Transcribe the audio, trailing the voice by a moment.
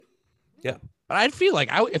Yeah. But I'd feel like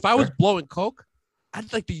if I was blowing coke,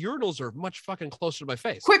 I'd like the urinals are much fucking closer to my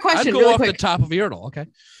face. Quick question, I'd go really off the quick. top of a urinal. Okay.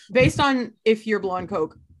 Based on if you're blowing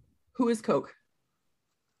coke, who is coke?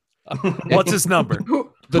 What's his number?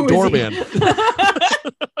 Who The is he? doorman.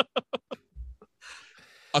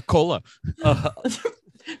 A cola.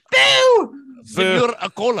 Boo! Senor a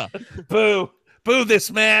cola. Boo. Boo this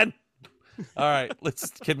man. All right.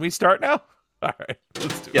 Can we start now? All right.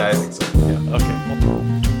 Let's do it. Yeah, I think so. Yeah. Okay.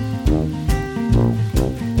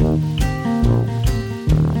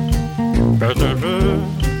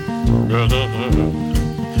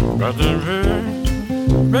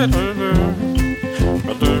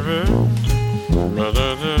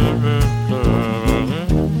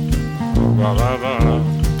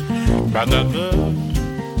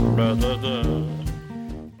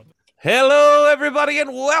 Hello, everybody,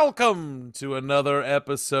 and welcome to another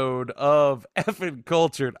episode of Effin'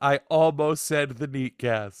 Cultured. I almost said the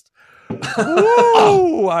Neatcast.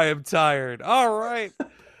 Ooh, I am tired. All right.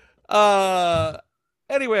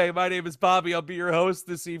 Anyway, my name is Bobby. I'll be your host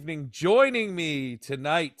this evening. Joining me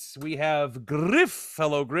tonight, we have Griff.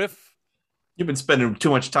 Hello, Griff. You've been spending too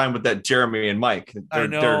much time with that Jeremy and Mike. I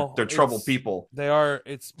know. They're trouble people. They are.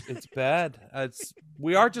 It's bad.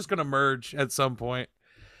 We are just gonna merge at some point.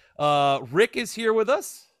 Rick is here with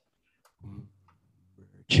us.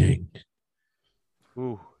 Merging.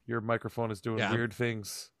 Ooh, your microphone is doing weird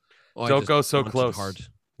things. Oh, Don't go so close. Hard.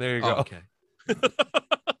 There you go. Okay.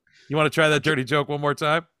 You want to try that dirty joke one more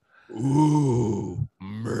time? Ooh,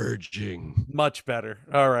 merging. Much better.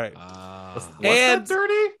 All right. Was And- that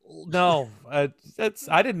dirty? No, I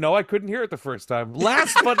didn't know. I couldn't hear it the first time.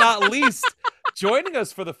 Last but not least, joining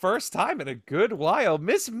us for the first time in a good while,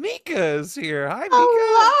 Miss Mika is here. Hi, Mika.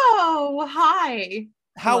 Hello. Hi.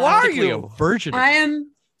 How Hello. are Practically you? A virgin. I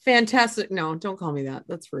am fantastic. No, don't call me that.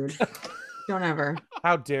 That's rude. Don't ever.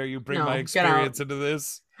 How dare you bring No, my get out. experience into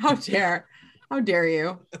this? How dare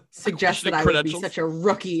you suggest that Questioning I would be credentials. such a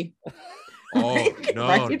rookie? Oh, no,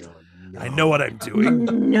 Right? no. I know what I'm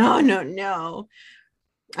doing. No.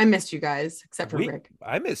 I missed you guys, except for Rick.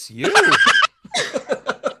 I miss you.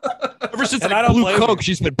 Ever since And I I don't blew blame coke, you.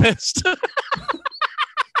 she's been pissed.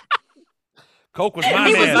 Coke was my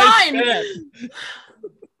He was man. mine.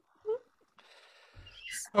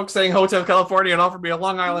 Folks saying Hotel California and offered me a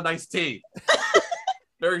Long Island iced tea.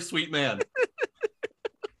 Very sweet man.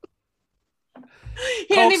 He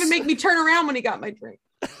didn't Folks- even make me turn around when he got my drink.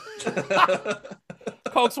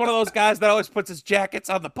 Coke's one of those guys that always puts his jackets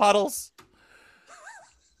on the puddles.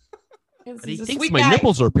 And he He's a thinks sweet my guy.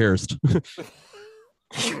 nipples are pierced.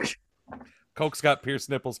 Coke's got pierced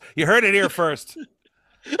nipples. You heard it here first.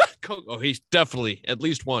 Coke. Oh, he's definitely at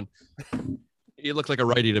least one. He looked like a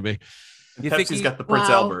righty to me. You think Pepsi's got the Prince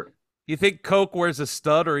Wow. Albert. You think Coke wears a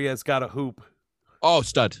stud or he has got a hoop? Oh,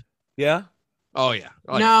 stud. Yeah. Oh yeah.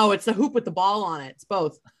 Oh, yeah. No, it's the hoop with the ball on it. It's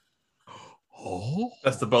both. Oh.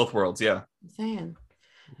 That's the both worlds, yeah. I'm saying.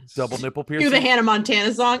 Double nipple Do piercing. the Hannah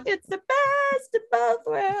Montana song. It's the best of both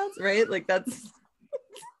worlds, right? Like that's.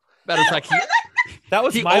 Matter of fact, That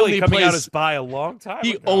was He Miley only coming out plays- as bi a long time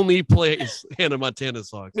he ago. only plays Hannah Montana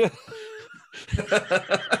songs.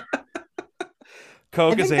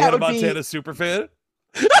 Coke I is think a that Hannah would be- Montana superfan.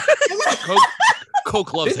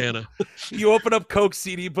 Coke loves Hannah. You open up Coke's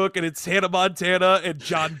CD book and it's Hannah Montana and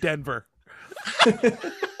John Denver.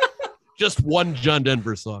 Just one John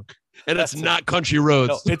Denver song, and it's That's it. not Country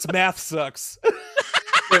Roads. No, it's Math Sucks.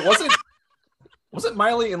 Wait, wasn't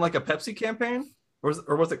Miley in like a Pepsi campaign?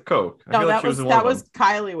 Or was it Coke? I No, feel like that she was in one that of was them.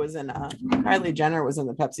 Kylie was in Kylie Jenner was in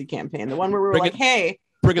the Pepsi campaign. The one where we were Bring like, it- hey,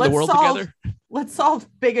 Bringing the let's world solve- together. let's solve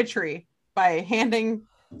bigotry by handing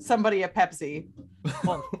somebody a Pepsi.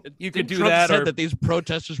 Well, you could Didn't do Trump that said or that these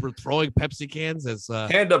protesters were throwing Pepsi cans as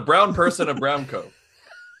Hand a brown person a brown Coke.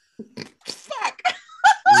 Fuck.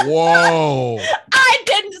 whoa. I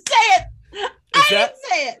didn't say it. I didn't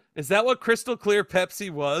say it. Is that what Crystal Clear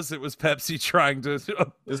Pepsi was? It was Pepsi trying to It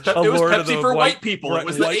was allure to Pepsi the for white white- people. It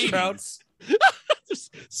was white the crowd. 80s.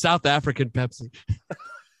 South African Pepsi.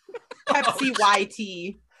 Pepsi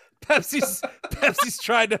YT. Pepsi's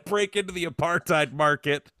trying to break into the apartheid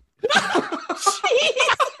market. Jesus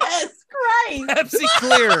Christ. Pepsi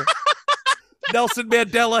Clear. Nelson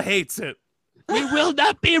Mandela hates it. We will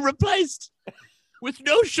not be replaced with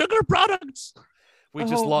no sugar products. We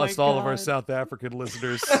just Oh lost my all of our God. South African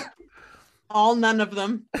listeners. All none of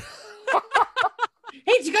them.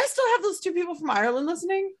 Hey, do you guys still have those two people from Ireland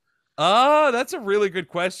listening? Oh, that's a really good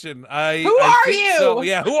question. Who I are think you? so.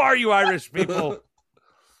 Yeah, who are you, Irish people?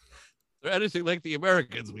 They're anything like the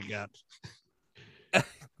Americans we got.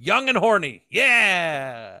 Young and horny.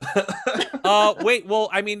 Yeah. Wait, well,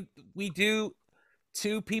 I mean, we do.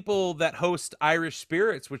 two people that host Irish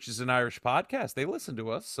Spirits, which is an Irish podcast. They listen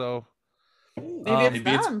to us, so Maybe it's maybe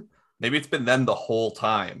it's- them. Maybe it's been them the whole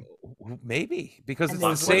time. maybe because And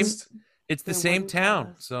it's the they same. It's the they same wouldn't tell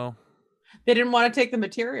town, us. so They didn't want to take the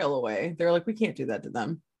material away. They're like, we can't do that to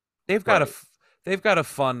them. they've got Right. they've got a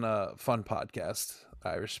fun podcast.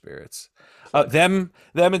 Irish Spirits, them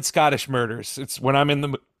and Scottish Murders. It's when I'm in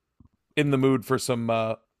the mood for some.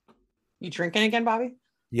 You drinking again, Bobby?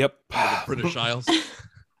 Yep, The British Isles.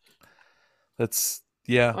 that's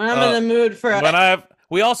yeah. When I'm in the mood for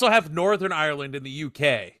We also have Northern Ireland in the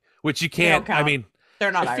UK, which you can't. I count. mean,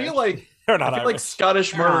 they're not I Irish. feel like they're not I feel like Irish.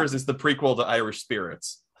 Scottish They're not. Murders is the prequel to Irish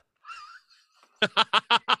Spirits.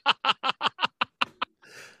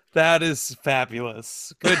 That is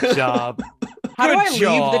fabulous. Good job. How do Good I leave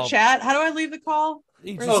the job. chat? How do I leave the call?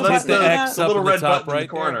 You Oh, just Oh, that's hit the the, X the up little in the red top button right in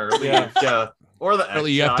the corner. there. Yeah. Yeah. Or the X.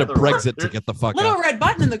 Really, you have yeah, to either one. Brexit to get the fuck Little out. red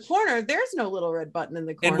button in the corner. There's no little red button in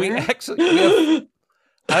the corner. And we actually, we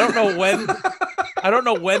have, I don't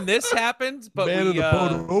know when this happened, but Man in the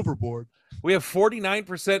boat overboard. we have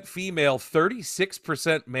 49% female,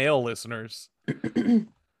 36% male listeners,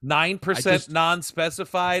 9%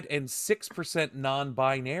 non-specified, and 6%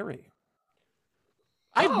 non-binary.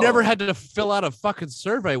 I've never had to fill out a fucking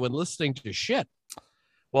survey when listening to shit.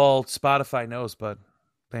 Well, Spotify knows, bud.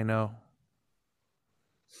 They know.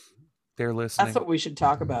 They're listening. That's what we should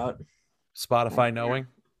talk about. Spotify knowing.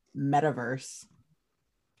 Metaverse.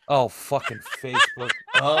 Oh, fucking Facebook.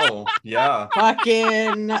 Oh, yeah.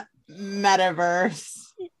 Fucking metaverse.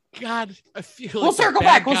 God, I feel like We'll the circle bad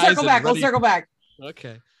back. We'll guys circle in back. We'll Ready- circle back.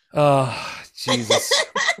 Okay. Oh, Jesus.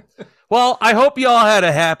 Well, I hope you all had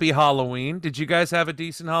a happy Halloween. Did you guys have a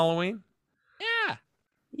decent Halloween? Yeah,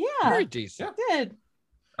 Yeah, very decent. I did.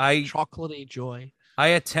 I Chocolatey joy. I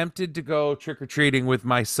attempted to go trick-or-treating with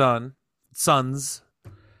my sons,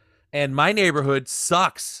 and my neighborhood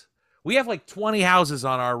sucks. We have like 20 houses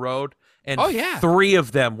on our road, and Oh, yeah. 3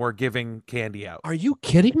 of them were giving candy out. Are you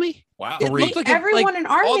kidding me? Wow. It Three. looked like Everyone in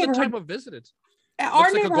our all the neighborhood- time I've visited. Our Looks like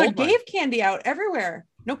a neighborhood gold mine. gave candy out everywhere.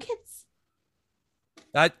 No kids.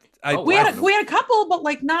 I Oh, We wow. had a couple, but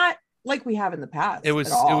like not like we have in the past. It was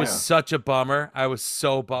at all. it was Yeah. such a bummer. I was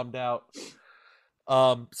so bummed out.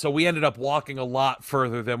 So we ended up walking a lot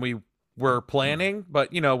further than we were planning,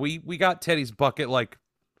 but you know, we got Teddy's bucket like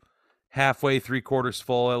halfway, 3/4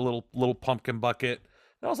 full, a little pumpkin bucket.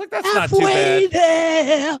 And I was like, that's not too Halfway bad.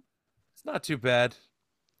 there. It's not too bad.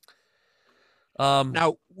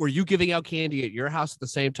 Now, were you giving out candy at your house at the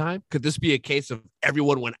same time? Could this be a case of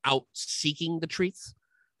everyone went out seeking the treats?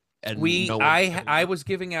 And no one- I was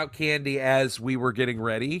giving out candy as we were getting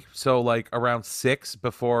ready, so like around 6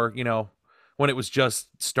 before, you know, when it was just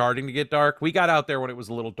starting to get dark. We got out there when it was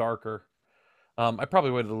a little darker. I probably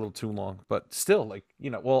waited a little too long, but still, like, you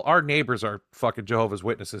know, well, our neighbors are fucking Jehovah's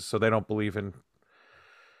Witnesses, so they don't believe in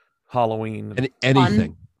Halloween and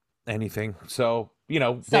anything. anything. So, you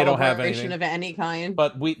know, they don't have Celebration anything. of any kind.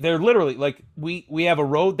 But they're literally like we have a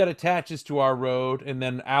road that attaches to our road, and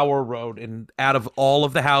then our road, and out of all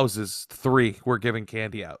of the houses, 3 were giving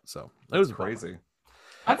candy out. So it was Crazy.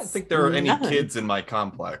 I don't think there are any Nothing. kids in my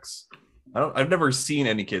complex. I've never seen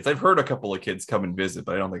any kids. I've heard a couple of kids come and visit,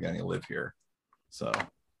 but I don't think any live here. So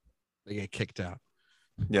They get kicked out.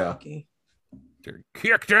 yeah. Lucky. They're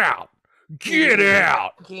kicked out. Get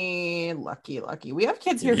out. Lucky. We have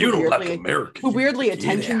kids here You who don't like weirdly, America. who weirdly Get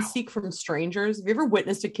attention out. seek from strangers. Have you ever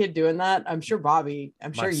witnessed a kid doing that? I'm sure Bobby.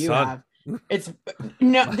 I'm My sure you son. have. It's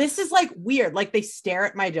no. This is like weird. Like they stare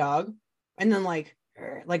at my dog, and then like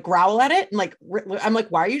growl at it, and like I'm like,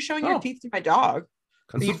 why are you showing your Oh. teeth to my dog?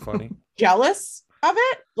 Because it's funny. Jealous of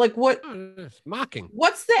it? Like what? Mocking.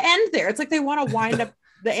 What's the end there? It's like they want to wind up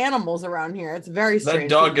the animals around here. It's very That strange.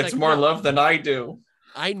 dog It's gets like, more no. love than I do.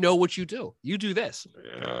 I know what you do. You do this.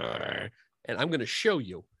 And I'm going to show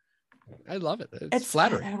you. I love it. It's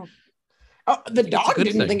flattering. I don't- Oh, the It's a dog good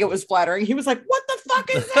didn't thing. think it was flattering. He was like, "What the fuck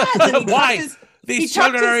is that?" And he Why? tucked his- These he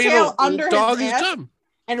tucked children are his tail evil. under Dog his is ass dumb.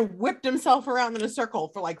 and whipped himself around in a circle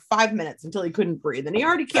for like 5 minutes until he couldn't breathe. And he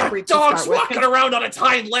already can't That breathe. to dog's start with. walking around on its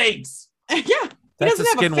hind legs. Yeah, he That's a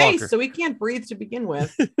doesn't have a face, skinwalker. so he can't breathe to begin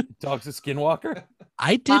with. Dog's a skinwalker.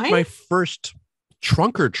 I did Mine? my first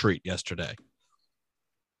trunk or treat yesterday.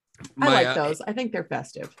 I My, like those. I think they're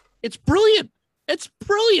festive. It's brilliant. It's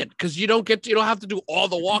brilliant because you don't have to do all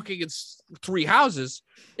the walking in 3 houses.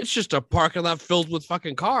 It's just a parking lot filled with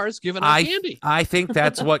fucking cars giving out candy. I think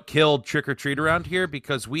that's what killed trick or treat around here,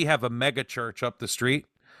 because we have a mega church up the street,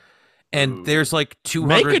 and Ooh. there's like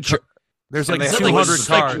 200. Mega church? There's And like they have, 200 like,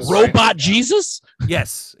 cars. Right. Robot Jesus?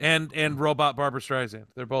 Yes, and Robot Barbara Streisand.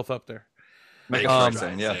 They're both up there. Mega Um,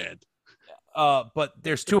 Streisand, yeah. But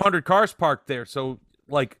there's 200 cars parked there, so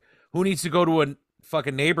like, who needs to go to a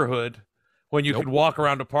fucking neighborhood when you Nope. can walk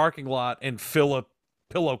around a parking lot and fill a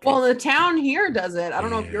pillowcase? Well, the town here does it. I don't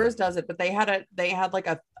know if yours does it, but they had like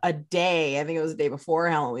a day, I think it was the day before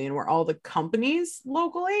Halloween, where all the companies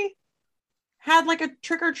locally had like a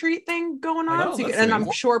trick or treat thing going I on. know, So that's and I'm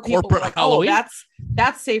amazing. sure people were Corporate like, Halloween? oh,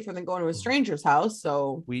 that's safer than going to a stranger's house.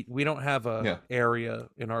 So we don't have a Yeah. area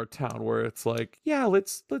in our town where it's like, yeah,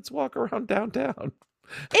 let's walk around downtown.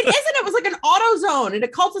 it isn't. It was like an auto zone and a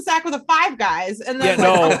cul-de-sac with a Five Guys, and then Yeah,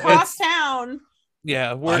 like no, across it's- town.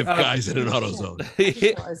 Yeah, we're 5 guys in an auto zone.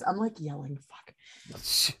 I'm like yelling, fuck.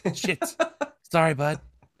 Shit. Sorry, bud.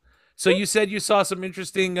 So you said you saw some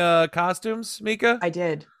interesting costumes, Mika? I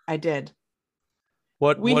did.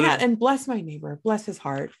 What We what had, and bless my neighbor, bless his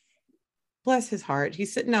heart. Bless his heart.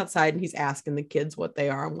 He's sitting outside and he's asking the kids what they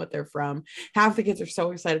are and what they're from. Half the kids are so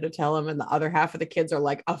excited to tell him, and the other half of the kids are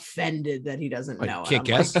like offended that he doesn't know. I And can't I'm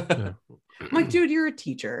guess. Like, Yeah. I'm like, dude, you're a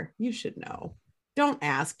teacher. You should know. Don't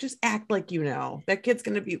ask. Just act like you know. That kid's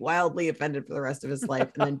going to be wildly offended for the rest of his life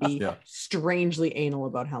and then be Yeah. strangely anal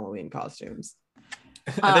about Halloween costumes.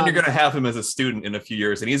 And then you're gonna have him as a student in a few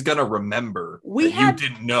years, and he's gonna remember We that had- you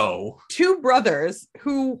didn't know. Two brothers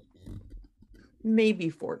who maybe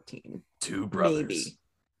 14. Two brothers Maybe.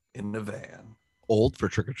 in the van. Old for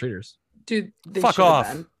trick or treaters. Dude, they Fuck should have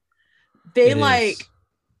off. been. They It is. like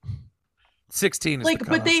 16 is like the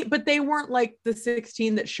but cutoff. they weren't like the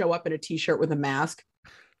 16 that show up in a t-shirt with a mask.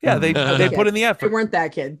 Yeah, they put in the They effort. weren't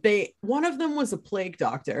that kid. One of them was a plague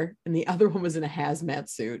doctor and the other one was in a hazmat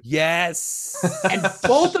suit. Yes. And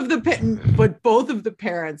both of the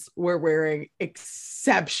parents were wearing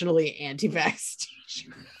exceptionally anti-vax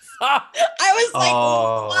t-shirts. I was like,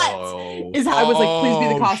 what? I was like, please be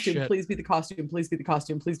the Oh, costume, shit. please be the costume, please be the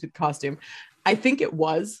costume, please be the costume. I think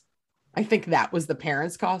that was the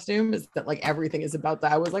parents' costume. Is that like everything is about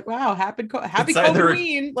that? I was like, wow, happy It's either-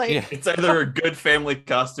 Halloween. Like, Yeah. It's either a good family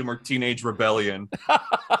costume or teenage rebellion.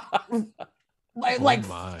 like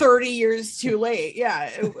my. 30 years too late.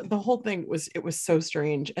 Yeah, the whole thing was so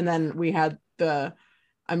strange. And then we had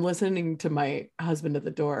I'm listening to my husband at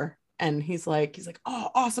the door, and he's like, oh,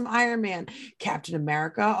 awesome, Iron Man, Captain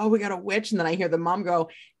America. Oh, we got a witch. And then I hear the mom go,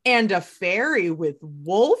 and a fairy with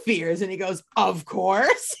wolf ears. And he goes, of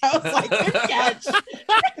course. I was like, good catch.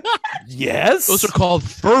 Yes. Those are called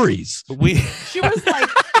furries. we She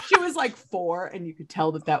was like 4, and you could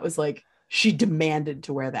tell that was like, she demanded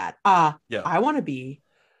to wear that. Yeah. I want to be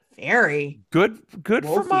fairy. good for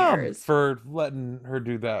Wolf mom ears. for letting her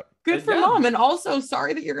do that. Good for Yeah. mom. And also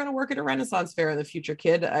sorry that you're going to work at a Renaissance fair in the future,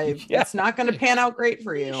 kid. Yeah. It's not going to pan out great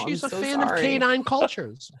for you. She's I'm a so fan sorry. of canine culture.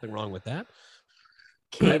 There's nothing wrong with that.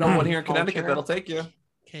 I know one here in Culture. Connecticut that'll take you.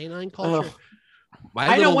 Canine culture. Ugh. My I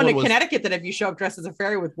know little one in was- Connecticut that if you show up dressed as a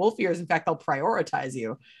fairy with wolf ears, in fact, they'll prioritize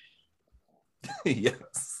you.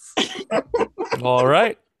 Yes. All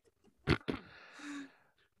right.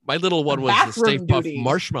 My little one was the Bathroom Stay Puft duties.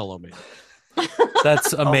 Marshmallow Man.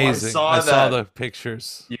 That's amazing. saw I saw that. the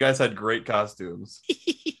pictures. You guys had great costumes.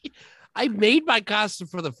 I made my costume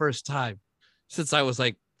for the first time since I was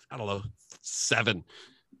like, I don't know, 7.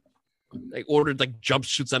 I ordered like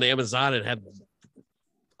jumpsuits on Amazon and had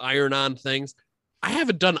iron-on things. I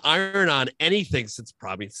haven't done iron-on anything since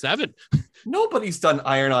probably 7. Nobody's done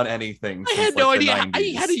iron on anything. I since, had no like, the idea. I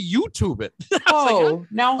 90s. had to YouTube it. Oh,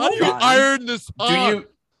 now How do hold you on. iron this on?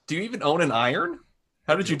 Do you even own an iron?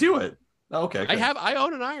 How did you do it? Oh, okay. I good.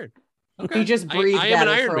 own an iron. Okay. He just I breathed am at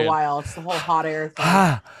an it Iron for Man. a while. It's the whole hot air thing.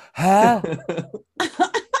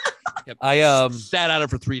 Yep. I Sat on it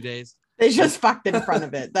for 3 days. They just fucked in front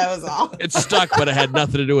of it. That was all. It stuck, but it had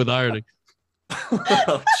nothing to do with ironing.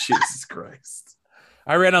 Oh, Jesus Christ.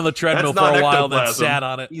 I ran on the treadmill That's for a not while, then ectoplasm. sat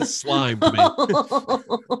on it. He slimed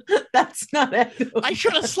me. That's not it. I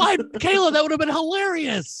should have slimed Kayla. That would have been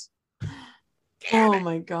hilarious. Oh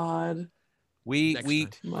my god. Next We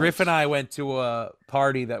time. Griff and I went to a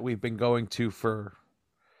party that we've been going to for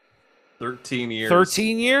 13 years.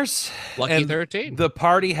 13 years. Lucky And 13. The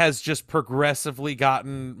party has just progressively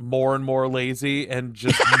gotten more and more lazy and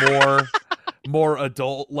just more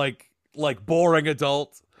adult, like boring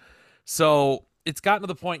adult. So it's gotten to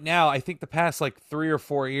the point now, I think the past like 3 or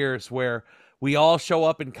 4 years, where we all show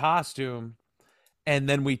up in costume and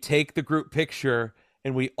then we take the group picture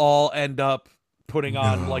and we all end up putting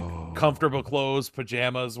on like comfortable clothes,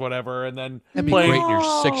 pajamas, whatever, and then That'd be playing- great in your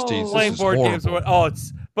No. 60s. This playing is board games. horrible. Oh,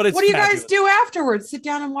 it's What do you guys fabulous. do afterwards? Sit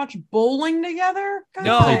down and watch bowling together?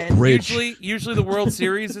 No, Play God. bridge. usually the World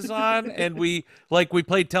Series is on, and we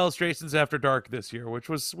played Telestrations After Dark this year, which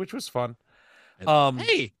was fun.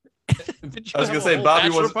 Hey, did you I was have gonna say, a whole Bobby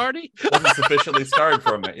bachelor was- party. Wasn't sufficiently scarred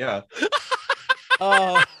from it. Yeah.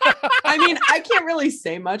 I mean, I can't really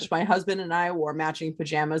say much. My husband and I wore matching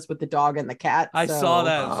pajamas with the dog and the cat. I so- saw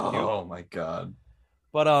that. It was cute. Oh my god.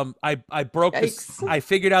 But I broke this. Yikes. I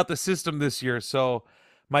figured out the system this year. So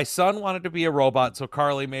my son wanted to be a robot, so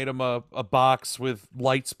Carly made him a box with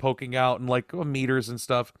lights poking out and like meters and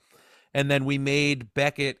stuff. And then we made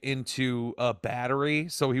Beckett into a battery,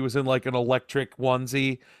 so he was in like an electric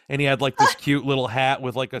onesie, and he had like this cute little hat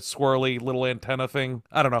with like a swirly little antenna thing.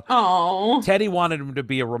 I don't know. Oh, Teddy wanted him to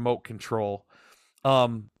be a remote control.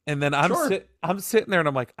 And then I'm sitting there and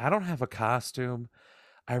I'm like, I don't have a costume.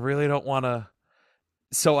 I really don't want to.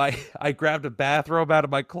 So I grabbed a bathrobe out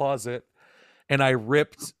of my closet and I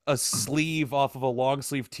ripped a sleeve off of a long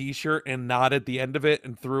sleeve t-shirt and knotted the end of it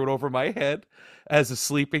and threw it over my head as a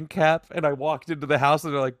sleeping cap. And I walked into the house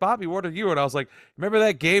and they're like, Bobby, what are you? And I was like, remember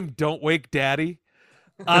that game, Don't Wake Daddy?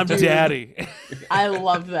 I'm Dude. Daddy. I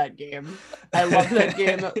love that game. I love that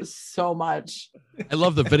game so much. I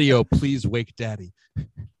love the video. Please wake daddy.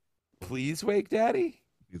 Please wake Daddy?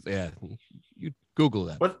 Yeah, you Google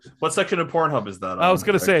that. What section of Pornhub is that on? I was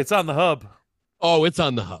going to say, it's on the hub. Oh, it's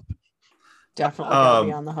on the hub. Definitely gotta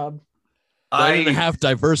be on the hub. Nine and a half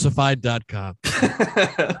diversified.com.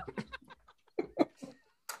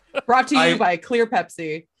 Brought to you by Clear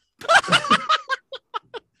Pepsi.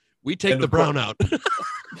 We take And the of course- brown out.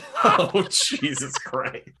 Oh Jesus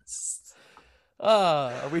Christ.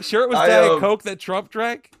 Are we sure it was I, Diet Coke that Trump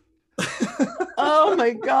drank? Oh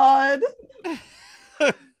my god.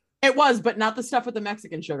 It was, but not the stuff with the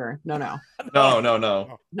Mexican sugar. No. No.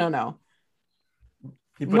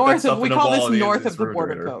 He put that North stuff of we in a call wall this in the north of the border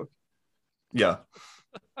refrigerator. Coke. Yeah.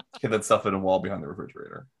 Get that stuff in a wall behind the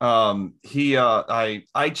refrigerator. I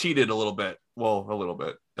cheated a little bit. Well, a little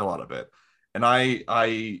bit, a lot of it. And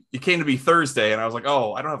it came to be Thursday and I was like,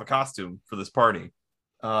 oh, I don't have a costume for this party.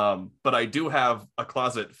 But I do have a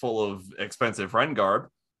closet full of expensive Ren garb.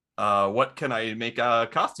 What can I make a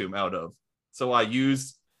costume out of? So I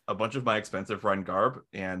used a bunch of my expensive Ren garb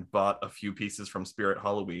and bought a few pieces from Spirit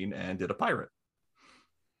Halloween and did a pirate.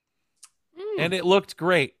 And it looked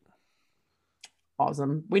great.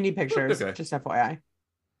 Awesome. We need pictures. Okay. Just FYI.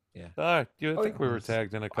 You Oh, think we were yes.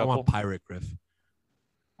 tagged in a I couple? want Pirate Griff.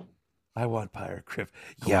 I want Pirate Griff.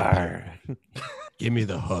 I want Yar. Give me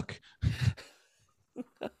the hook.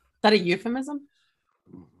 Is that a euphemism?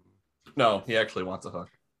 No, he actually wants a hook.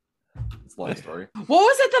 It's a long story. What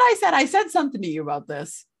was it that I said? I said something to you about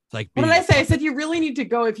this. It's like What did being I a say? I puppet. said you really need to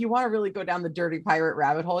go if you want to really go down the dirty pirate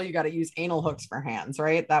rabbit hole. You got to use anal hooks for hands,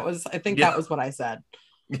 right? That was, I think Yeah. that was what I said.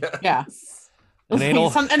 Yeah. Yeah. An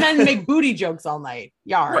anal- And then make booty jokes all night.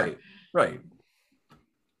 Yar. Right.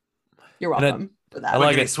 You're And then- welcome for that. I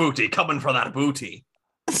like it. Swooty coming for that booty.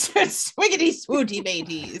 Swiggity swooty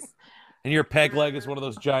mateys. And your peg leg is one of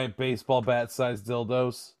those giant baseball bat sized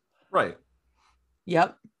dildos. Right.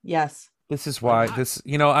 Yep. Yes. This is why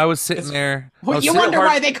I was sitting It's- there. I Well, was you sitting- wonder hard-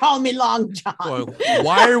 why they call me Long John. Boy,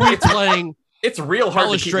 why are we playing It's real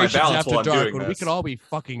hard to keep my illustrations balance after while I'm dark doing when we this. could all be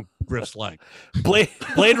fucking Griff's leg?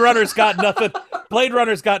 Blade Runner's got nothing. Blade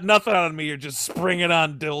Runner's got nothing on me. You're just springing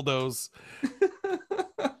on dildos.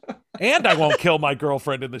 And I won't kill my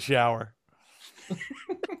girlfriend in the shower.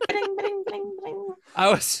 Bling, bling, bling, bling. I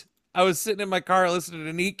was sitting in my car listening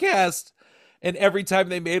to Neatcast, and every time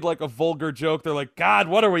they made like a vulgar joke, they're like, "God,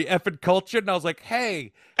 what are we effing cultured?" And I was like,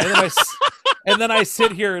 "Hey," and then I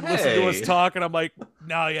sit here and listen to us Hey. talk, and I'm like,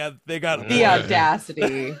 "No, yeah, they got The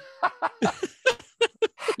audacity.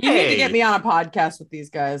 You need to get me on a podcast with these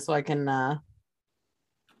guys so I can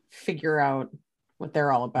figure out what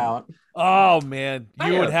they're all about. Oh man,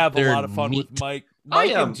 you would have a They're lot of fun with neat. Mike. I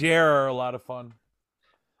Mike am. and Jer are a lot of fun.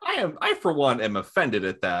 I for one am offended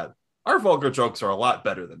at that. Our vulgar jokes are a lot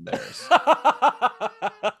better than theirs.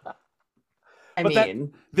 I But that-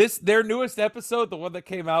 mean, Their newest episode, the one that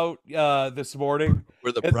came out this morning,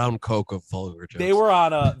 We're the It- brown coke of vulgar jokes. they were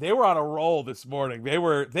on a roll this morning. They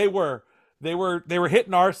were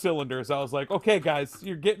hitting our cylinders. I was like, okay, guys,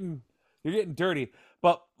 you're getting dirty.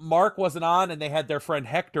 But Mark wasn't on, and they had their friend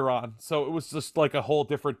Hector on, so it was just like a whole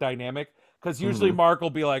different dynamic. Because usually Mark will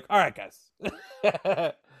be like, "All right, guys."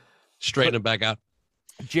 Straighten them back out.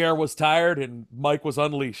 Jer was tired, and Mike was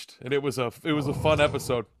unleashed, and it was a fun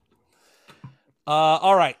episode.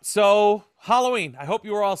 All right, so Halloween. I hope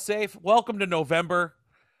you were all safe. Welcome to November.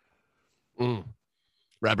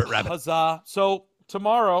 Rabbit. Huzzah. So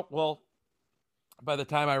tomorrow, well, by the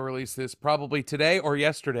time I release this, probably today or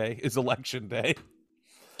yesterday is election day.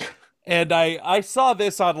 And I saw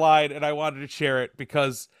this online and I wanted to share it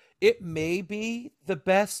because it may be the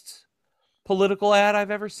best political ad I've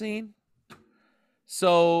ever seen.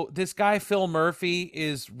 So this guy, Phil Murphy,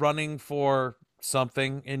 is running for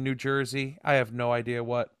something in New Jersey. I have no idea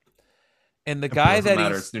what. And the It guy doesn't that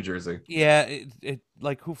matter. he's It's New Jersey. yeah, it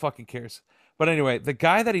like who fucking cares? But anyway, the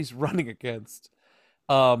guy that he's running against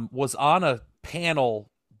was on a panel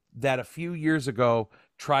that a few years ago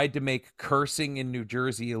tried to make cursing in New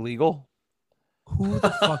Jersey illegal. Who the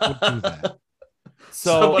fuck would do that?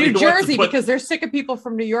 So Somebody New who wants to Jersey, put- because they're sick of people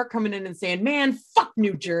from New York coming in and saying, "Man, fuck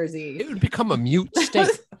New Jersey." It would become a mute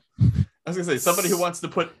state. I was gonna say somebody who wants to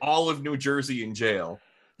put all of New Jersey in jail.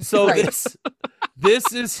 So Right.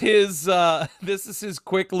 this is his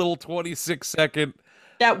quick little 26-second.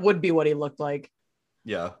 That would be what he looked like.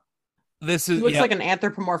 Yeah. This He is looks yeah. like an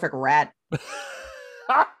anthropomorphic rat.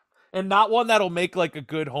 And not one that'll make like a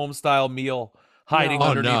good home style meal hiding No. Oh,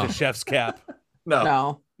 underneath no. a chef's cap. No.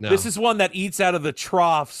 No, No. This is one that eats out of the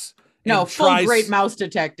troughs. no, and full tries- Great Mouse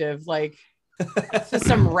Detective. Like, this is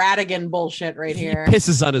some Radigan bullshit right he here.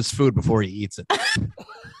 pisses on his food before he eats it.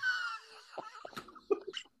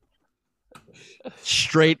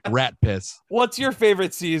 Straight rat piss. What's your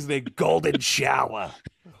favorite seasoning? Golden shower.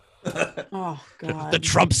 Oh God. The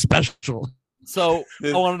Trump special. So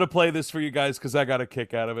I wanted to play this for you guys because I got a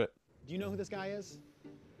kick out of it. Do you know who this guy is?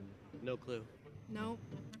 No clue. No.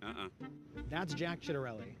 That's Jack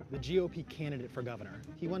Ciattarelli, the GOP candidate for governor.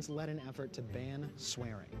 He once led an effort to ban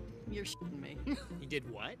swearing. You're shitting me. He did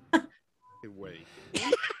what? Wait.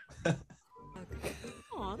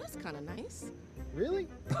 Oh, that's kind of nice. Really?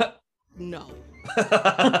 No.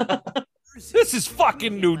 This is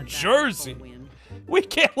fucking New Jersey. We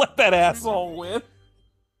can't let that asshole win.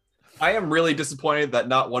 I am really disappointed that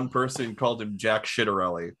not one person called him Jack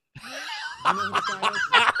Ciattarelli. You know who this guy is?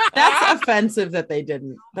 That's offensive that they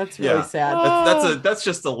didn't. That's really Yeah. sad. That's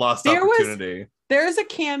just a lost There was- opportunity. There's a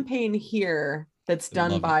campaign here that's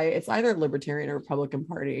done love it. by it's either Libertarian or Republican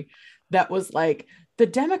Party that was like the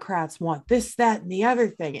Democrats want this, that, and the other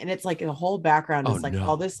thing, and it's like the whole background is Oh, like no.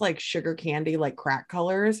 all this like sugar candy, like crack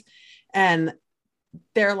colors, and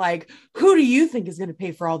they're like, "Who do you think is going to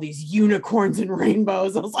pay for all these unicorns and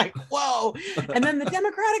rainbows?" I was like, "Whoa!" And then the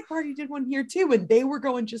Democratic Party did one here too, and they were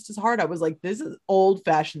going just as hard. I was like, "This is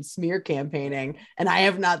old-fashioned smear campaigning, and I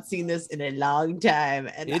have not seen this in a long time,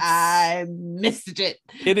 and It's- I missed it."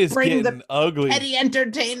 It is Bring the getting ugly. Petty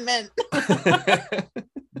entertainment.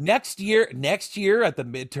 Next year at the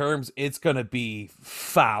midterms, it's gonna be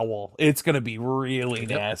foul. It's gonna be really Yep.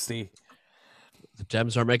 nasty. The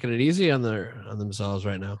Dems are making it easy on themselves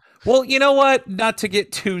right now. Well, you know what? Not to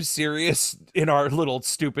get too serious in our little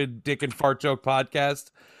stupid dick and fart joke podcast,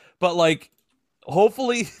 but like,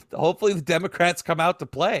 hopefully the Democrats come out to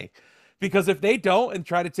play, because if they don't and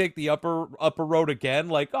try to take the upper road again,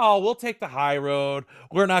 like, oh, we'll take the high road,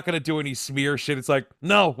 we're not going to do any smear shit. It's like,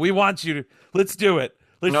 no, we want you to. Let's do it.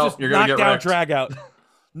 Let's No, just you're gonna knock get down, wrecked. drag out,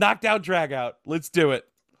 knock down, drag out. Let's do it.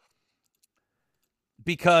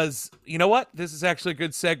 Because you know what? This is actually a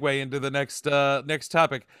good segue into the next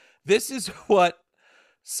topic. This is what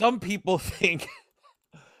some people think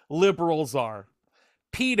liberals are.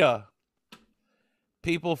 PETA,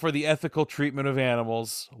 People for the Ethical Treatment of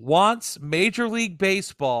Animals, wants Major League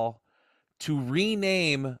Baseball to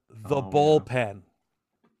rename the Oh, yeah. bullpen.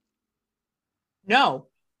 No.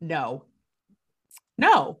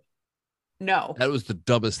 That was the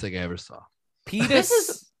dumbest thing I ever saw. PETA, This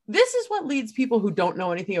is what leads people who don't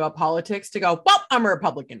know anything about politics to go, "Well, I'm a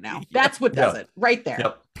Republican now." That's what does Yeah. it right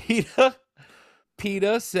there. Yep.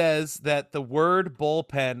 PETA says that the word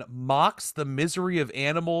bullpen mocks the misery of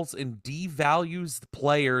animals and devalues the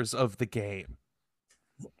players of the game.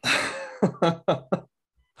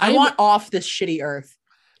 I want off this shitty earth.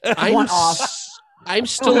 I want off. I'm I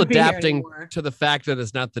still wanna be here adapting anymore. to the fact that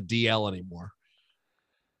it's not the DL anymore.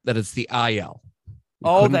 That it's the IL. We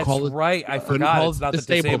Oh, couldn't that's call it- right. I couldn't forgot call it's it not the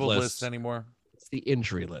disabled disabled list. list anymore. It's the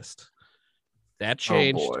injury list. That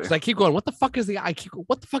changed. boy. 'Cause I keep going, what the fuck is the I keep going,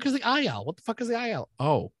 what the fuck is the IL? What the fuck is the IL?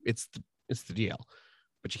 Oh, it's the DL.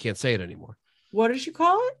 But you can't say it anymore. What did you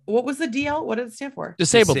call it? What was the DL? What did it stand for?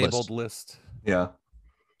 Disabled, list. list. Yeah.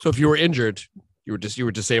 So if you were injured, you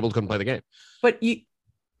were disabled, couldn't play the game. But you.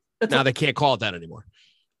 That's Now they can't call it that anymore.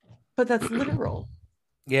 but that's literal.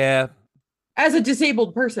 Yeah. As a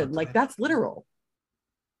disabled person, like that's literal.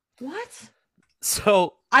 What?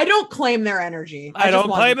 So I don't claim their energy. I don't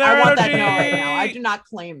claim their I want that no right energy. now. I do not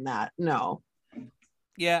claim that. No.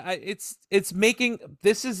 yeah, it's making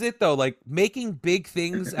this is it though, like making big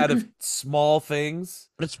things out of small things.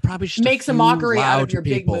 But it's probably just Makes a few mockery out of loud your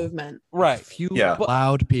people. big movement. Right. Few Yeah.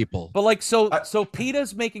 loud people. But like so I-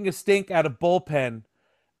 PETA's making a stink out of bullpen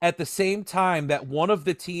at the same time that one of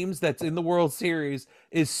the teams that's in the World Series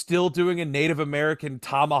is still doing a Native American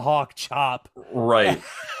tomahawk chop. Right.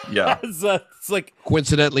 Yeah. It's like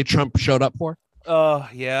Coincidentally, Trump showed up for.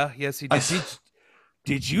 Yeah, yes, he I did.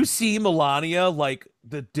 Did you see Melania, like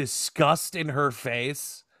the disgust in her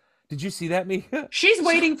face? Did you see that, Mika? She's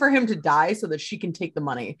waiting for him to die so that she can take the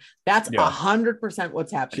money. That's Yeah. 100%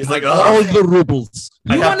 what's happening. She's like, All oh, the rubles.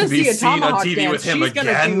 I You have want to to be see a seen on tomahawk TV dance? with him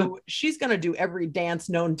again. She's gonna do every dance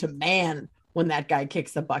known to man when that guy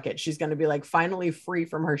kicks the bucket. She's gonna be like finally free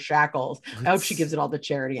from her shackles. I hope she gives it all to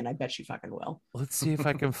charity, and I bet she fucking will. Let's see if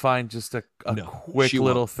I can find just a No, quick she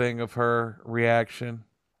little won't. thing of her reaction.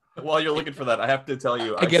 While you're looking for that, I have to tell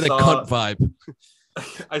you, I get a cunt vibe.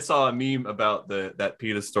 I saw a meme about that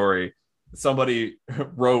PETA story. Somebody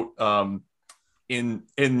wrote in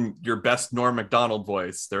your best Norm Macdonald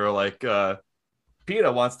voice. They were like,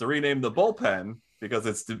 PETA wants to rename the bullpen because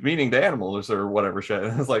it's demeaning to animals or whatever shit.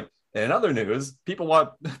 And it's like, in other news, people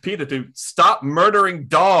want PETA to stop murdering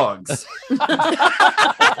dogs.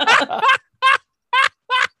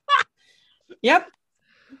 Yep.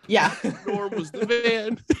 Yeah. Norm was the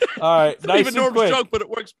man. All right, It's not nice even and Norm's quick. joke, but it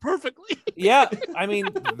works perfectly. Yeah, I mean,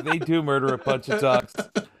 they do murder a bunch of dogs.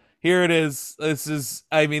 Here it is. This is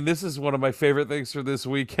one of my favorite things for this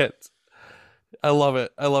weekend. I love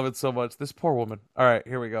it. I love it so much. This poor woman. All right,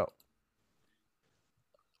 here we go.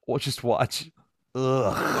 Well, just watch.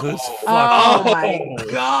 Ugh, this Oh fuck. my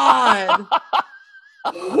god.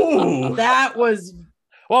 Ooh, That was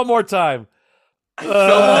One more time. felt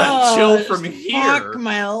that chill Oh, from fuck here.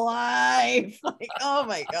 my life. Like, oh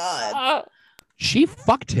my god. She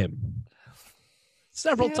fucked him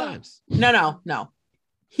several times. No.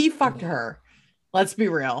 He fucked her. Let's be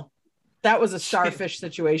real. That was a starfish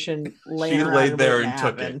situation. She laid there and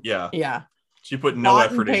took it. Yeah, Yeah. she put no Bought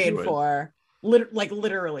and effort paid into it. for.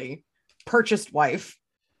 Literally purchased wife.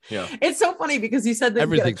 Yeah. It's so funny because you said that you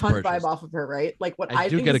Everything's get a cunt purchased. vibe off of her, right? Like what I I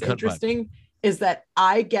do think get a is cunt vibe. interesting is that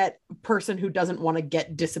I get person who doesn't want to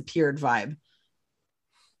get disappeared vibe.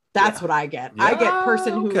 That's Yeah. what I get. I get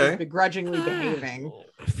person who is okay. begrudgingly behaving.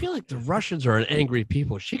 I feel like the Russians are an angry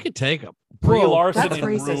people. She could take them. Brie Whoa, Larson that's in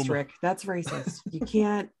racist, Room. Rick. That's racist. You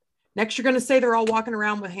can't. Next, you're going to say they're all walking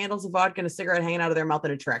around with handles of vodka and a cigarette hanging out of their mouth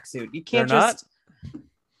in a tracksuit. You can't They're not? just.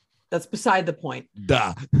 That's beside the point.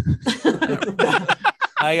 Duh.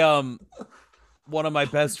 One of my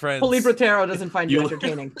best friends. Felipe Rotero doesn't find you You-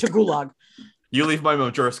 entertaining. To gulag. You leave my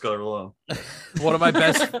Majorska alone. One of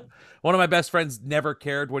my best friends never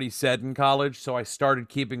cared what he said in college, so I started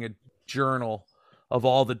keeping a journal of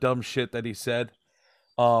all the dumb shit that he said.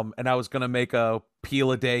 And I was gonna make a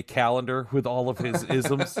peel a day calendar with all of his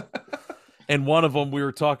isms. And one of them, we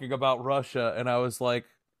were talking about Russia, and I was like,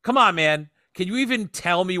 "Come on, man, can you even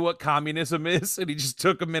tell me what communism is?" And he just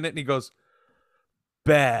took a minute, and he goes,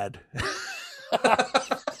 "Bad."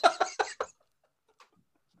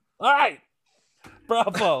 All right,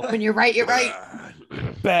 bravo. When you're right, you're right.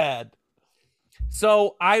 Bad.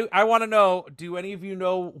 So I want to know, do any of you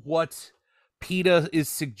know what PETA is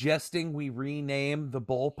suggesting we rename the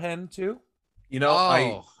bullpen to? You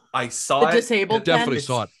know, I saw The it. disabled Definitely pen?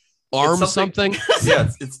 saw it. Arm something- something. Yeah,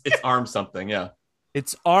 it's arm something. Yeah,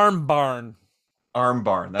 It's Arm Barn. arm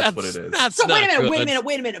barn. That's what it is. That's So wait a not minute, good.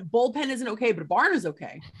 wait a minute. Bullpen isn't okay, but a barn is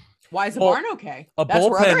okay. Why is a Well, barn okay? a That's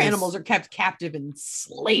where other bullpen is- animals are kept captive in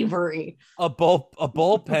slavery. A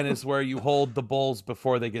bullpen is where you hold the bulls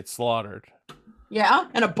before they get slaughtered. Yeah,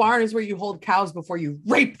 and a barn is where you hold cows before you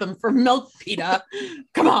rape them for milk, PETA.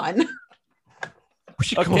 Come on. We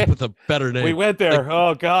should come Okay. up with a better name. We went there. Like,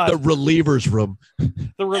 Oh God, the relievers room.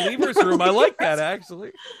 the relievers room. I like that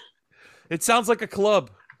actually. It sounds like a club.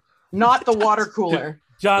 Not the water cooler.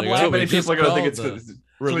 John Like, Too oh, Lackey, many we just people are gonna think called it's the too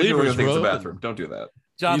many people are gonna relievers think it's a room. bathroom. Don't do that.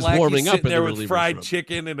 John He's Lackey warming up sitting in there the with relievers fried room.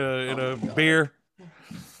 chicken and a beer.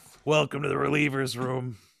 Welcome to the relievers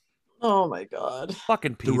room. Oh my god.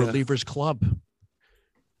 Fucking The PETA. relievers club.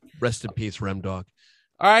 Rest in peace, Rem Dog.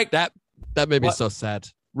 All right. That made me What? so sad.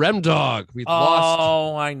 Rem Dog. We lost.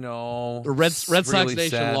 Oh, I know. The Red It's Sox really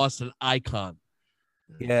Nation sad. lost an icon.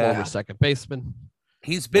 Yeah. Former second baseman.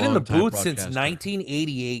 He's been in the Longtime booth since broadcaster.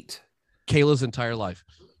 1988. Kayla's entire life.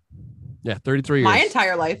 Yeah, 33 years. My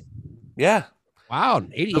entire life. Yeah. Wow,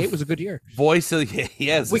 88 was a good year. Voice of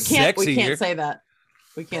yes, We can't sexy year. say that.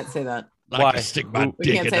 We can't say that. I Why? can stick my We We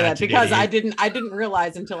dick can't in say that because I 1988. didn't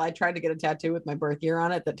realize until I tried to get a tattoo with my birth year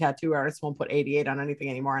on it that tattoo artists won't put 88 on anything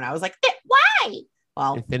anymore. And I was like, why?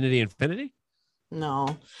 Well, Infinity.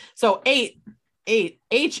 no. So eight.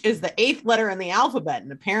 H is the eighth letter in the alphabet,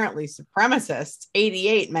 and apparently supremacists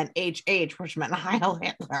 88 meant HH, which meant Heil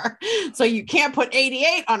Hitler. So you can't put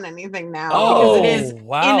 88 on anything now because it is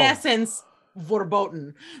wow. in essence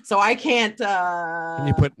verboten. So I can't Can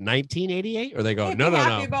you put 1988? Or they go, can't no, be no,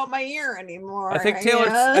 happy no. about my year anymore. I think Taylor.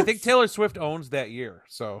 I guess. think Taylor Swift owns that year.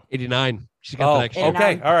 So. 89. She's got the next Oh, year.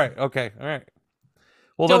 okay. 89. All right. Okay. All right.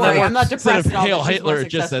 Well, Don't then worry, that I'm not works. depressed Instead at of all. Hail That she's more Hitler, it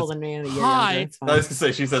just successful says, than me in a year. "Hi." Younger. It's I fine. was gonna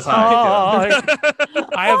say she says hi. Yeah.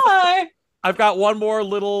 Hi. Hi. I've got one more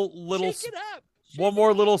little Shake it up. one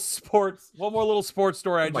more little sports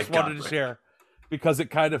story I Oh my just God, wanted to Rick. share because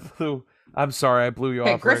it kind of blew. I'm sorry, I blew you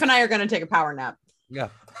Okay, off. Griff Rick. and I are going to take a power nap. Yeah.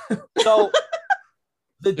 So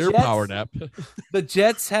the Their Jets, power nap. the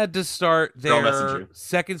Jets had to start I'll message their you.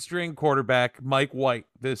 second string quarterback, Mike White,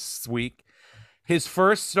 this week. His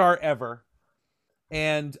first start ever.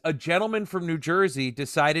 And a gentleman from New Jersey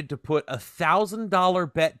decided to put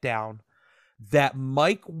 $1,000 bet down that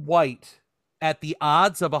Mike White, at the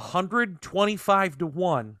odds of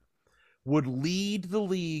 125-1, would lead the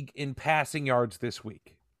league in passing yards this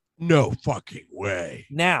week. No fucking way.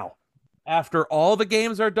 Now, after all the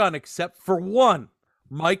games are done except for one,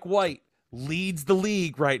 Mike White leads the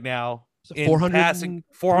league right now in 400 passing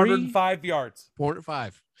 405 yards.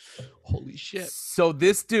 405. Holy shit. So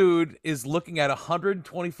this dude is looking at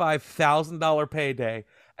 $125,000 payday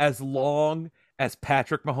as long as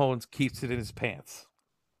Patrick Mahomes keeps it in his pants.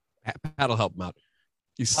 That'll help him out.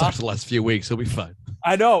 He sucked the last few weeks. He'll be fine.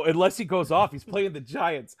 I know, unless he goes off. He's playing the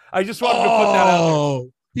Giants. I just wanted to put that out there.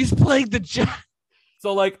 He's playing the Giants.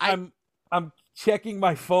 So like I'm checking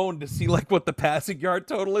my phone to see like what the passing yard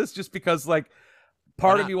total is, just because like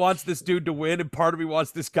part of me wants this dude to win and part of me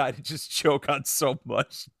wants this guy to just choke on so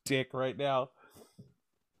much dick right now.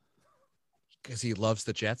 Because he loves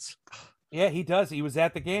the Jets. Yeah, he does. He was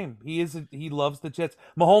at the game. He loves the Jets.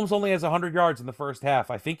 Mahomes only has 100 yards in the first half.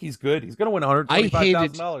 I think he's good. He's going to win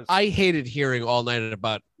 $125,000. I hated hearing all night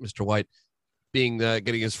about Mr. White being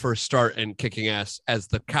getting his first start and kicking ass, as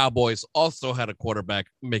the Cowboys also had a quarterback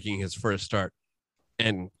making his first start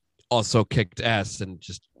and also kicked ass and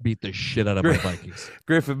just beat the shit out of my Vikings.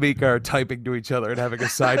 Griff and Mika are typing to each other and having a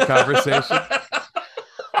side conversation.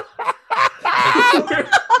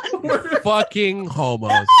 Fucking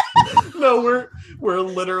homos. No, we're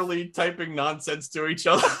literally typing nonsense to each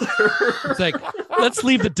other. It's like, let's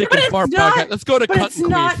leave the dick But and it's fart not- podcast. Let's go to But cut it's and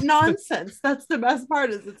not queef. nonsense. That's the best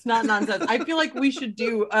part. Is it's not nonsense. I feel like we should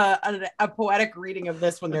do a poetic reading of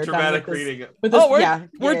this when they're Dramatic done with this. reading. With this, Oh, yeah,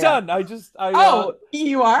 we're yeah. done. Oh,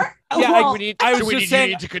 you are? Oh, Yeah, well, I was Do we just need, saying-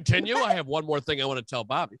 you need to continue? I have one more thing I want to tell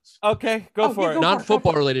Bobby. Okay, go Oh, for yeah, it. go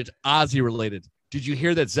Non-football related, Ozzy related. Did you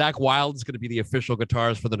hear that Zach Wilde is going to be the official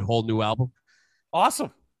guitarist for the whole new album?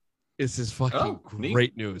 Awesome. This is fucking Oh, neat.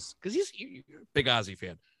 great news because you're a big Ozzy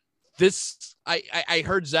fan. This I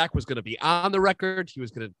heard Zach was going to be on the record. He was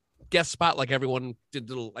going to guest spot like everyone did.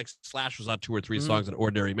 Little like Slash was on 2 or 3 songs on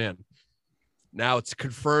Ordinary Man. Now it's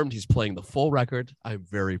confirmed he's playing the full record. I'm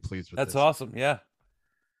very pleased with That's this. awesome. Yeah.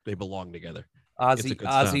 They belong together. It's a Ozzy good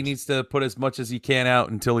Ozzy sound. needs to put as much as he can out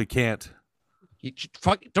until he can't.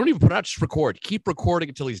 Don't even put it out. Just record. Keep recording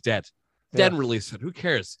until he's dead. Then release it. Who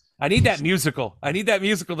cares? I need that musical.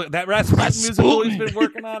 That Rasputin musical he's been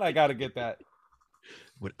working on. I got to get that.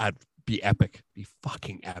 I'd be epic. Be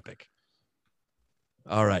fucking epic.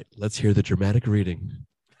 All right, let's hear the dramatic reading.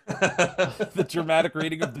 The dramatic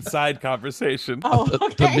reading of the side conversation. Oh, The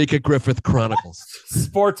okay. Mika Griffith Chronicles.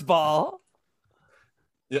 Sports ball.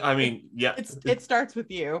 Yeah, I mean, yeah. It starts with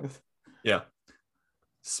you. Yeah.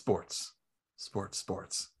 Sports. Sports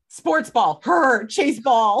ball. Her chase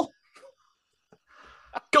ball.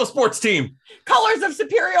 Go sports team. Colors of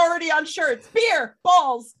superiority on shirts. Beer.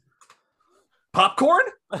 Balls. Popcorn?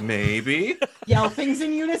 Maybe. Yell things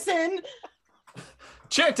in unison.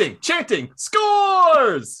 Chanting.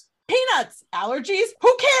 Scores. Peanuts. Allergies.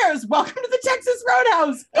 Who cares? Welcome to the Texas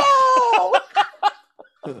Roadhouse. Go.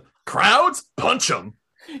 Crowds? Punch them.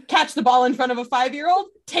 Catch the ball in front of a 5-year-old.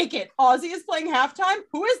 Take it. Ozzy is playing halftime.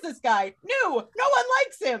 Who is this guy? New. No one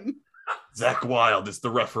likes him. Zach Wilde is the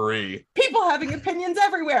referee. People having opinions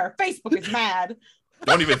everywhere. Facebook is mad.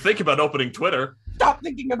 Don't even think about opening Twitter. Stop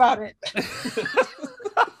thinking about it.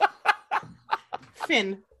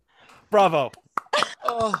 Finn. Bravo.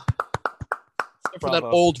 For that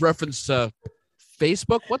Bravo. old reference to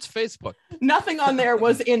Facebook. What's Facebook? Nothing on there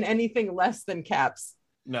was in anything less than caps.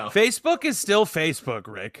 No. Facebook is still Facebook,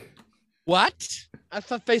 Rick. What? I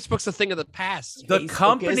thought Facebook's a thing of the past. The Facebook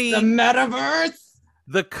company is the metaverse.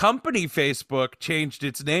 The company Facebook changed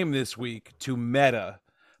its name this week to Meta,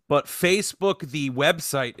 but Facebook, the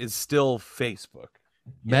website, is still Facebook.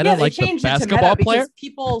 Meta, Yeah, they like the changed it to basketball Meta player? because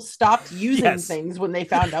people stopped using Yes. things when they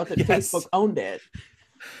found out that Yes. Facebook owned it.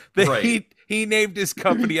 Right. He named his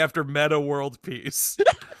company after Meta World Peace.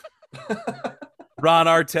 Ron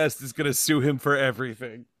Artest is going to sue him for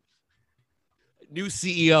everything. New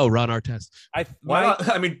CEO, Ron Artest. Why not?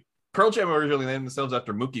 I mean, Pearl Jam originally named themselves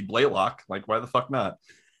after Mookie Blaylock. Like, why the fuck not?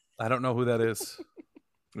 I don't know who that is.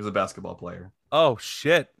 He was a basketball player. Oh,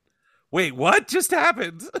 shit. Wait, what just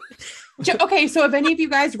happened? Okay, so have any of you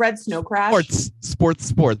guys read Snow Crash?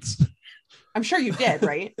 Sports. I'm sure you did,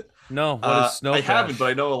 right? No, what is Snow I Crash? haven't, but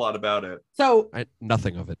I know a lot about it. So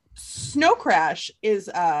Nothing of it. Snow Crash is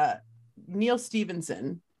Neil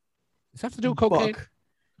Stevenson Does that have to do with cocaine? book.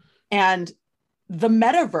 And the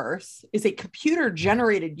metaverse is a computer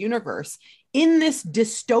generated universe in this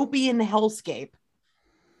dystopian hellscape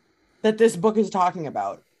that this book is talking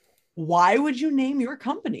about. Why would you name your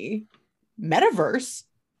company Metaverse?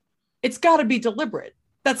 It's got to be deliberate.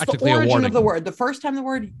 That's the Practically a origin warning. of the word. The first time the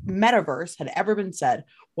word metaverse had ever been said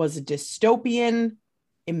was a dystopian,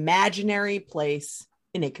 imaginary place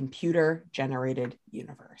in a computer generated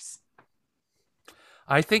universe.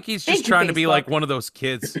 I think he's Thank just you, trying to be like Facebook. one of those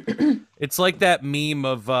kids. It's like that meme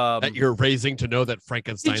of That you're raising to know that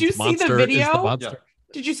Frankenstein's Did you see the monster is the video? monster.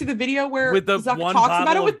 Did you see the video where With the Zuck one talks about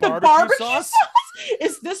bottle it with of the barbecue barbecue sauce? sauce?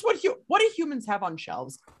 Is this what do humans have on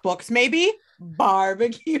shelves? Books, maybe?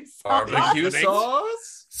 Barbecue sauce. Barbecue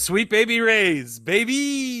sauce? Sweet Baby Ray's, baby.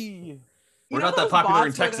 You We're know not that those popular in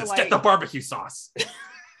bots where they're Texas. like- Get the barbecue sauce.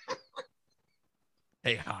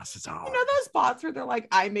 Hey, Haas, it's all. You know those bots where they're like,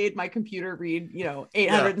 I made my computer read,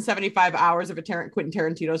 875 hours of a Quentin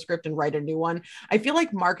Tarantino script and write a new one. I feel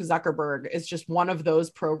like Mark Zuckerberg is just one of those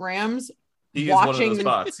programs He is one of watching those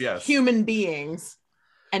bots, yes. human beings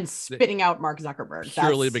and spitting out Mark Zuckerberg.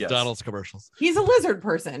 Purely That's- McDonald's commercials. He's a lizard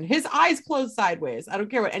person. His eyes close sideways. I don't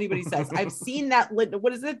care what anybody says. I've seen that.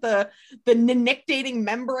 What is it? The nictating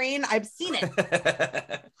membrane. I've seen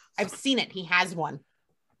it. I've seen it. He has one.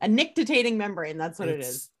 A nictitating membrane. That's what it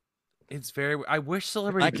is. It's very. I wish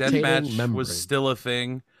Celebrity Lactating Deathmatch membrane. was still a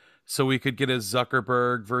thing, so we could get a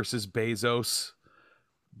Zuckerberg versus Bezos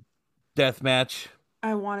deathmatch.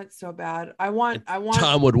 I want it so bad. I want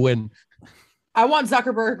Tom would win. I want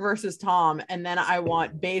Zuckerberg versus Tom, and then I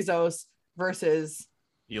want Bezos versus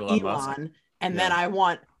Elon Musk. and then I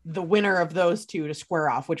want the winner of those two to square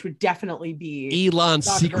off, which would definitely be Elon's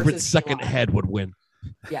Doc secret versus second Elon. head would win.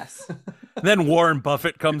 yes. Then Warren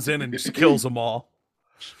Buffett comes in and just kills them all.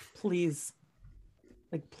 Please.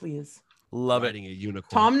 Like, please. Love it. Riding a unicorn.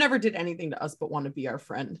 Tom never did anything to us but want to be our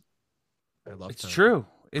friend. I love It's Tom. true.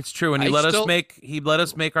 It's true, and he I let still-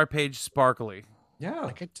 us make our page sparkly. Yeah.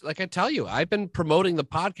 Like I tell you, I've been promoting the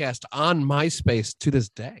podcast on MySpace to this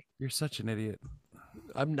day. You're such an idiot.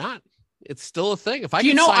 I'm not. It's still a thing. If I Do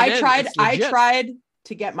you can know sign I in, tried it's I legit. tried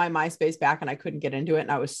to get my MySpace back and I couldn't get into it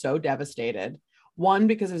and I was so devastated. One,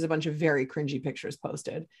 because there's a bunch of very cringy pictures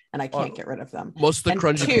posted and I can't get rid of them. Most of the and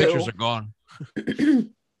cringy two- pictures are gone.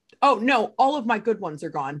 Oh no, all of my good ones are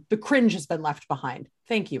gone. The cringe has been left behind.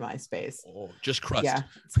 Thank you, MySpace. Oh, just crust. Yeah,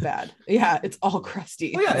 it's bad. Yeah, it's all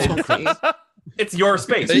crusty. Well, yeah, It's filthy. It's your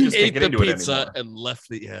space. They You just can't ate get the into it pizza anymore. and left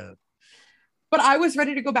the yeah. But I was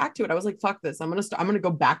ready to go back to it. I was like, fuck this. I'm gonna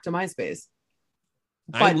go back to MySpace.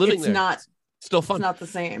 But I'm living it's there. not Still it's fun. not the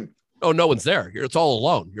same. Oh, no one's there. It's all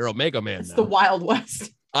alone. You're Omega Man It's now. the Wild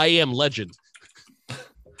West. I am legend.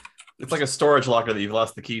 It's like a storage locker that you've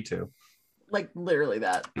lost the key to. Like literally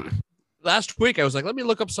that. Last week I was like, let me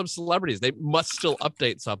look up some celebrities. They must still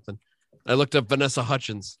update something. I looked up Vanessa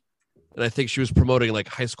Hudgens, and I think she was promoting like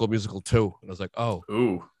High School Musical 2. And I was like, oh,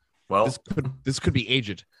 Ooh. Well, this could be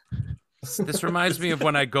aged. This reminds me of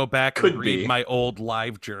when I go back Could and read be. my old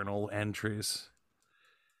live journal entries.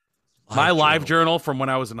 My live journal from when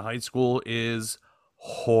I was in high school is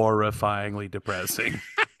horrifyingly depressing.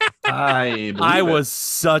 I I was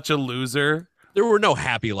such a loser. There were no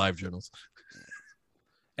happy live journals.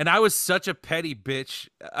 And I was such a petty bitch.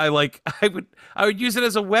 I would use it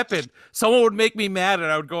as a weapon. Someone would make me mad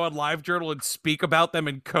and I would go on LiveJournal and speak about them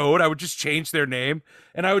in code. I would just change their name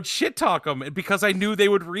and I would shit talk them because I knew they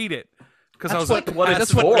would read it. Because I was That's like, what it's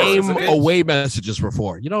That's what for, aim isn't it? away messages were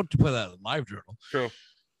for. You don't put that in live journal. True.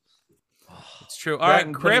 It's true. All That right,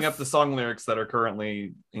 and putting Griff. up the song lyrics that are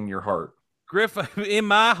currently in your heart. Griff, in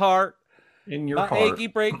my heart, In your my heart. achy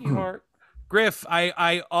breaky heart. Griff,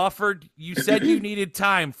 I offered. You said you needed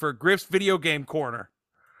time for Griff's video game corner.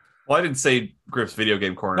 Well, I didn't say Griff's video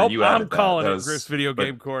game corner. Nope, You added I'm that. calling That it was- Griff's video but-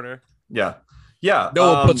 game corner. Yeah. Yeah.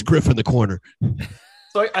 No one puts Griff in the corner.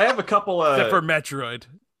 So I have a couple Except for of. Metroid.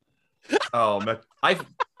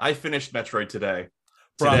 I finished Metroid today.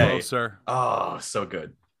 Bravo, Today. sir. Oh, so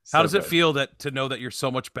good. How So does it good. feel to know that you're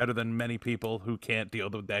so much better than many people who can't deal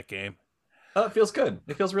with that game? It feels good.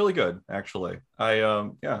 It feels really good, actually. I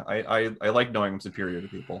like knowing I'm superior to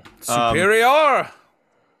people. Superior.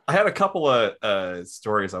 I had a couple of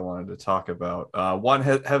stories I wanted to talk about. One,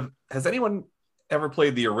 has anyone ever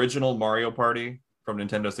played the original Mario Party from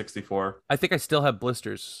Nintendo 64? I think I still have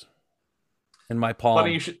blisters in my palm.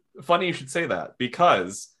 Funny you should say that,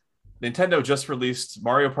 because Nintendo just released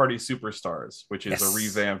Mario Party Superstars, which is Yes. a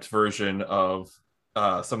revamped version of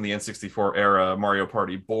some of the N64 era Mario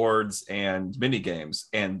Party boards and mini games.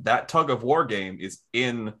 And that tug of war game is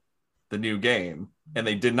in the new game, and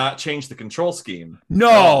they did not change the control scheme.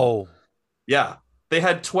 No. Yeah, they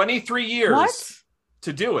had 23 years What?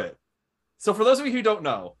 to do it. So for those of you who don't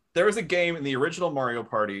know, there was a game in the original Mario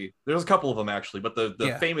Party. There's a couple of them actually, but the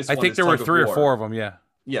Yeah. famous I one think is there were Tug of 3 or War. 4 of them. Yeah.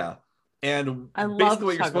 Yeah. And I love basically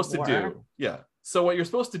what you're Tug of supposed to War. do. Yeah. So what you're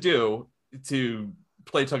supposed to do to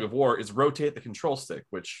play Tug of War is rotate the control stick,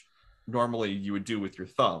 which normally you would do with your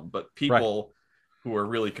thumb. But people who are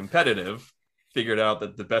really competitive figured out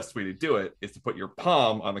that the best way to do it is to put your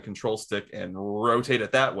palm on the control stick and rotate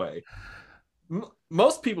it that way.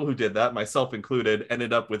 Most people who did that, myself included,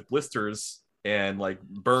 ended up with blisters and like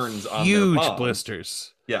burns on their Huge palm.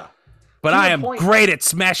 blisters. Yeah. But To I the am point- great at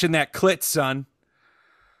smashing that clit, son.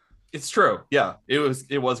 It's true. Yeah, it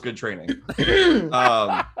was good training.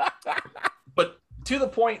 But to the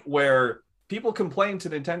point where people complained to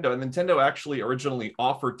Nintendo, and Nintendo actually originally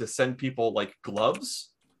offered to send people like gloves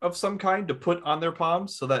of some kind to put on their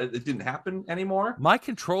palms so that it didn't happen anymore. My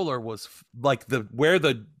controller was like where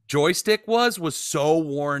the joystick was so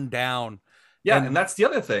worn down. Yeah, And- and that's the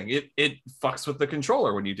other thing. It fucks with the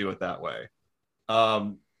controller when you do it that way.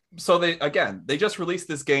 So they just released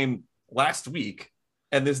this game last week,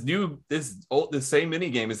 and this same mini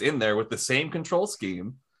game is in there with the same control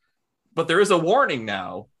scheme, but there is a warning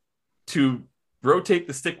now to rotate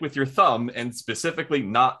the stick with your thumb and specifically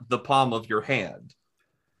not the palm of your hand.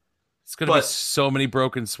 It's going to be But- so many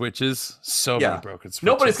broken switches. So Yeah. many broken switches.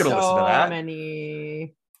 Nobody's gonna listen to that.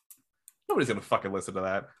 Many. Nobody's gonna fucking listen to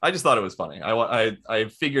that. I just thought it was funny. I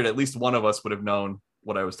figured at least one of us would have known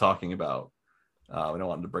what I was talking about. And I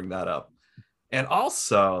wanted to bring that up. And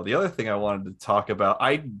also the other thing I wanted to talk about,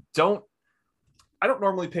 I don't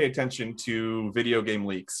normally pay attention to video game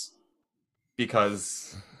leaks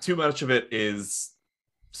because too much of it is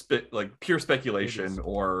like pure speculation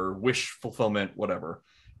or wish fulfillment, whatever.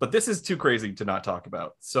 But this is too crazy to not talk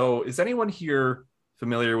about. So is anyone here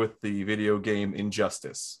familiar with the video game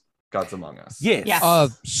Injustice, Gods Among Us? Yes.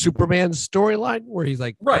 Yes. Superman's storyline where he's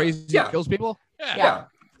like Right, crazy, yeah. kills people. Yeah.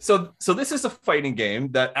 So this is a fighting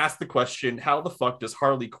game that asks the question, how the fuck does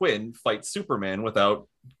Harley Quinn fight Superman without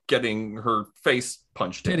getting her face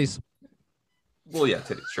punched in? Titties. Well, yeah,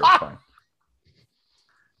 titties, sure, fine.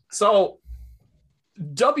 So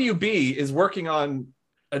WB is working on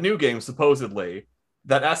a new game, supposedly,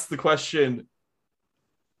 that asks the question,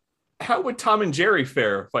 how would Tom and Jerry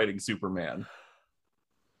fare fighting Superman?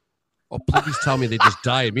 Oh, please tell me they just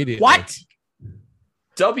die immediately. What?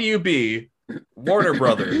 WB, Warner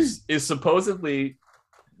Brothers, is supposedly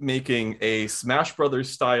making a Smash Brothers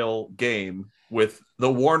style game with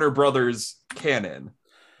the Warner Brothers canon.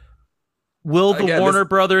 Will the Again, Warner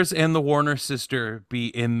Brothers and the Warner sister be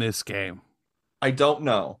in this game? I don't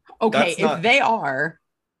know. Okay, That's if not- they are,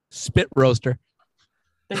 Spit roaster.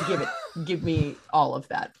 then give me all of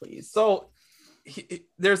that, please. So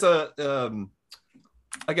there's a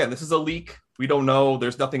again, this is a leak. We don't know.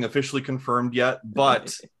 There's nothing officially confirmed yet,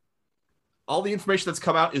 but all the information that's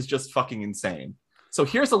come out is just fucking insane. So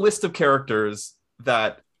here's a list of characters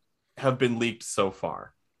that have been leaked so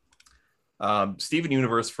far. Steven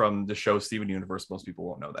Universe from the show Steven Universe. Most people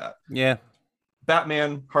won't know that. Yeah.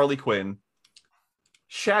 Batman, Harley Quinn,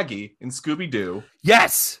 Shaggy in Scooby-Doo,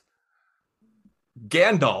 Yes.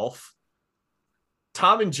 Gandalf,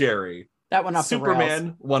 Tom and Jerry, That went off the rails.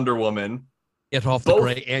 Superman, Wonder Woman, Get off the Both-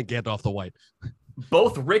 gray and get off the white.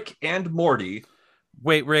 both Rick and Morty.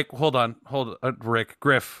 Wait, Rick, hold on. Rick,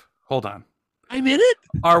 Griff, hold on. I'm in it.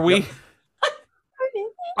 Are we?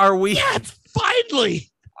 Are we? Yes, finally.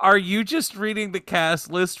 Are you just reading the cast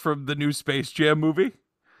list from the new Space Jam movie?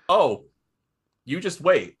 Oh, you just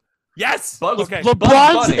wait. Yes. Bugs, Okay. LeBron's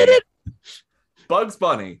Bugs Bunny, in it. Bugs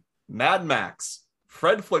Bunny, Mad Max,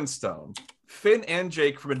 Fred Flintstone, Finn and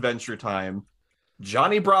Jake from Adventure Time,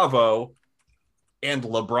 Johnny Bravo, and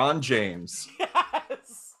LeBron James.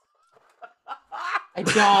 Yes. I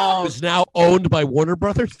don't. Is now owned by Warner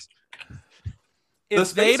Brothers. The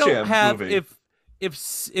If they Space don't Jam have, movie.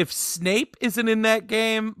 if Snape isn't in that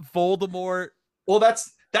game, Voldemort. Well,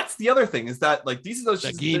 that's the other thing is that like these are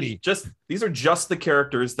Nagini. these are just the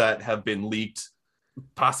characters that have been leaked,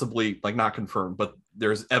 possibly like not confirmed, but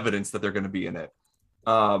there's evidence that they're going to be in it.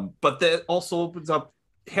 But that also opens up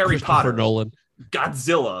Harry Christopher Potter, Nolan.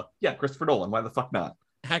 Godzilla. Yeah, Christopher Nolan. Why the fuck not?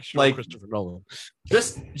 Actually, Like- Christopher Nolan.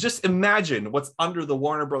 Just imagine what's under the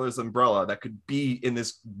Warner Brothers umbrella that could be in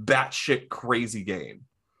this batshit crazy game.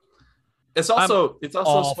 It's also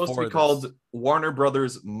all supposed to for be this. called Warner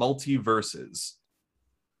Brothers Multiverses.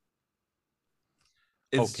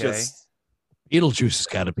 It's Okay. just Beetlejuice has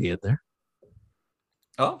got to be in there.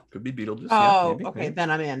 could be Beetlejuice. Oh, yeah, maybe, okay. maybe.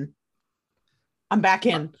 Then I'm in. I'm back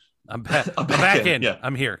in. I'm back. I'm I'm back back in, in. yeah.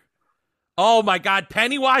 I'm here. Oh my God,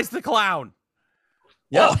 Pennywise the clown.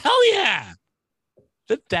 Yeah. Oh, hell yeah.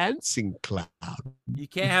 The dancing clown. You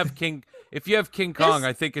can't have King. If you have King Kong,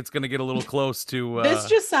 I think it's going to get a little close to. This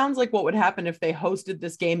just sounds like what would happen if they hosted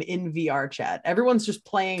this game in VR chat. Everyone's just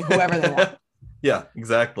playing whoever they want. Yeah,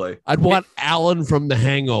 exactly. I'd want Alan from The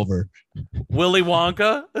Hangover. Willy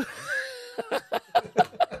Wonka.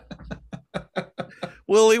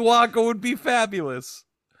 Willy Wonka would be fabulous.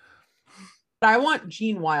 But I want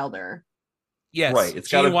Gene Wilder. Yes, Right. It's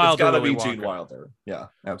Gene gotta Wilder, be Willy Gene Wonka. Wilder. Yeah,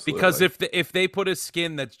 absolutely. Because if they put a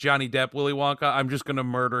skin that's Johnny Depp Willy Wonka, I'm just going to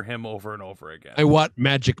murder him over and over again. I want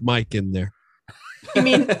Magic Mike in there.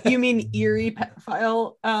 You mean eerie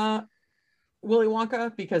pedophile Willy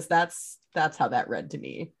Wonka? Because that's how that read to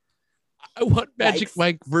me. I want Magic Yikes.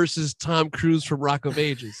 Mike versus Tom Cruise from Rock of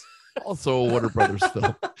Ages. Also a Warner Brothers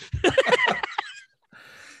film.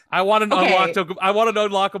 I want an Okay.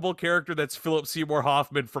 unlockable character that's Philip Seymour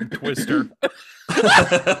Hoffman from Twister.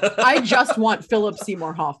 I just want Philip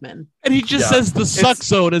Seymour Hoffman. And he just Yeah. says the suck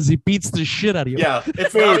zone as he beats the shit out of you. Yeah,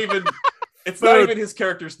 it's not even. It's not even his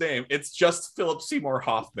character's name. It's just Philip Seymour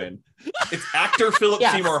Hoffman. It's actor Philip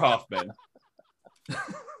Yes. Seymour Hoffman.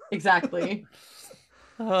 Exactly.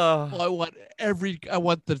 Oh, I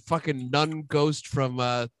want the fucking nun ghost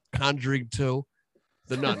from Conjuring 2.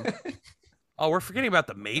 The nun. oh, we're forgetting about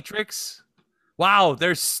the Matrix. Wow,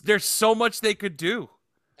 there's so much they could do.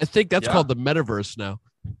 I think that's Yeah. called the metaverse now.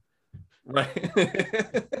 Right.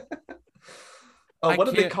 I What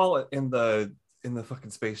did they can't- call it in the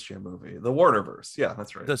fucking Space Jam movie? The Warnerverse. Yeah,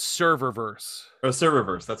 that's right. The Serververse. Or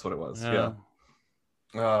Serververse. That's what it was. Yeah.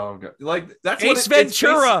 Oh god. Like that's Ace what it's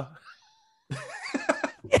Ventura.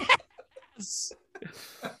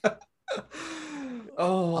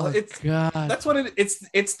 Oh, it's God. that's what it's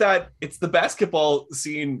the basketball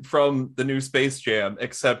scene from the new Space Jam,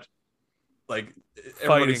 except like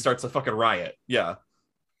everybody Fighting. starts a fucking riot. Yeah.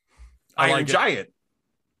 I Iron like it. Giant.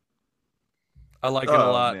 I like it a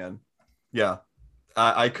lot. Man. Yeah.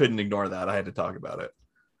 I couldn't ignore that. I had to talk about it.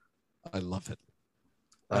 I love it.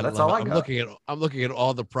 That's love all it. I got. I'm looking at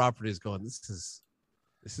all the properties going, this is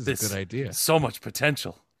This- a good idea. So much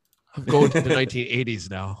potential. I'm going to the 1980s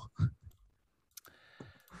now.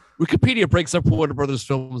 Wikipedia breaks up Warner Brothers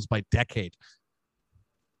films by decade.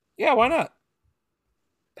 Yeah, why not?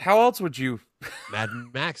 How else would you? Mad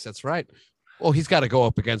Max, that's right. Well, he's got to go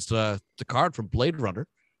up against the card from Blade Runner.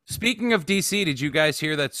 Speaking of DC, did you guys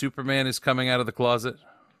hear that Superman is coming out of the closet?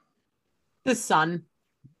 The sun.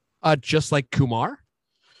 Just like Kumar.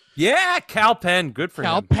 Yeah, Cal Penn. Good for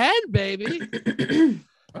Cal him. Penn, baby.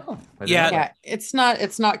 Oh, I didn't Yeah. know that. Yeah,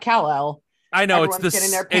 it's not Kal-El. I know Everyone's it's the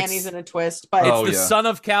getting their panties it's, in a twist, but it's Oh, the yeah. son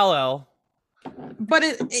of Kal-El. but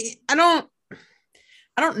I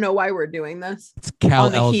don't know why we're doing this. It's Cal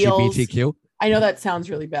On the heels. LGBTQ. I know that sounds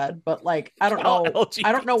really bad, but like I don't know. LGBT.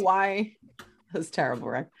 I don't know why. That's terrible,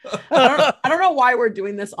 right? I don't know why we're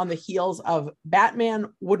doing this on the heels of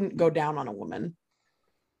Batman wouldn't go down on a woman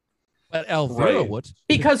But Elvira Right. would.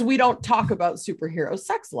 because we don't talk about superhero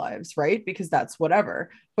sex lives, right? Because that's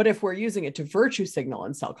whatever. But if we're using it to virtue signal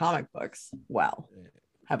and sell comic books, well,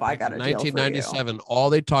 have I got a deal for you? 1997, all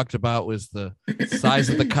they talked about was the size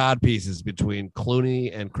of the cod pieces between Clooney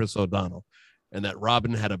and Chris O'Donnell, and that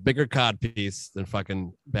Robin had a bigger cod piece than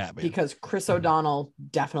fucking Batman. Because Chris O'Donnell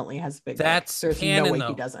definitely has a big. dick. That's There's canon, no way though.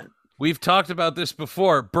 he doesn't. We've talked about this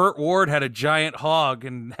before. Burt Ward had a giant hog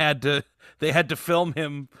and they had to film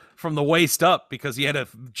him from the waist up because he had a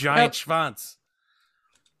giant schwanz.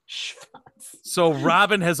 So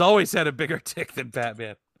Robin has always had a bigger dick than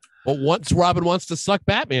Batman. But once Robin wants to suck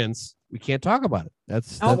Batman's, we can't talk about it.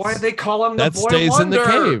 That's why they call him the that Boy stays in the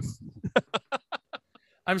Wonder? cave.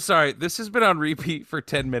 I'm sorry. This has been on repeat for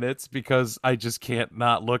 10 minutes because I just can't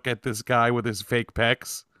not look at this guy with his fake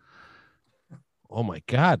pecs. Oh my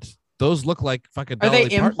god, those look like fucking. Are they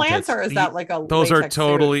Dolly Parton implants tits. or is that like a? Those are latex suit?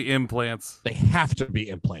 totally implants. They have to be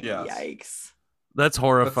implants. Yeah. Yikes! That's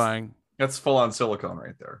horrifying. That's full on silicone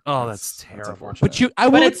right there. Oh, that's terrible. unfortunate. But I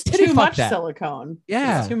But will it's titty too fuck much that. silicone.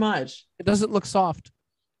 Yeah. It's too much. It doesn't look soft.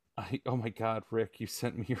 Oh my God, Rick, you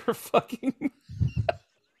sent me your fucking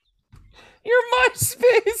your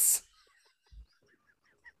MySpace.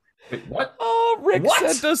 Wait, what? Oh, Rick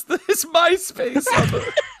What? sent us his MySpace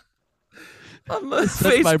on the That's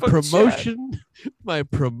Facebook my chat. promotion. My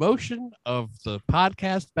promotion of the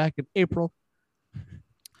podcast back in April.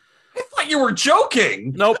 I thought you were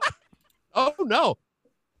joking. Nope. Oh no,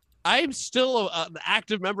 I'm still an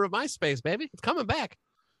active member of MySpace, baby. It's coming back.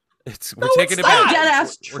 We're taking it I'm back. dead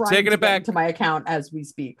ass We're trying taking to it get back. into my account as we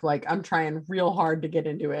speak. Like I'm trying real hard to get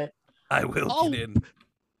into it. I will Oh. get in.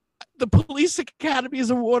 The Police Academy is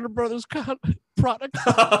a Warner Brothers product.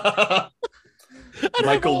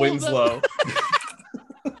 Michael Winslow.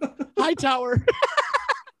 Hightower.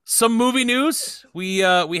 Some movie news. We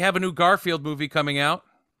have a new Garfield movie coming out.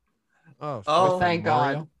 Oh, Thank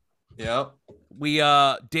God. Yep. We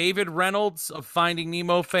David Reynolds of Finding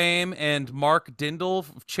Nemo fame and Mark Dindal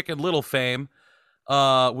of Chicken Little fame,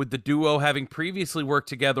 with the duo having previously worked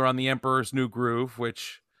together on The Emperor's New Groove,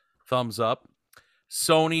 which thumbs up.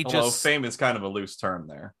 Sony Although just fame is kind of a loose term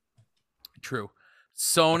there. True.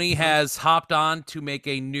 Sony has hopped on to make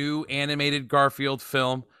a new animated Garfield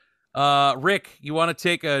film. Rick, you want to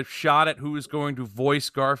take a shot at who is going to voice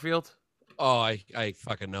Garfield? Oh, I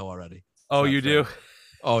fucking know already. Oh, Not you fair. do?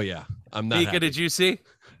 Oh yeah, I'm not. Mika, happy. did you see?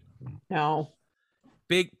 No.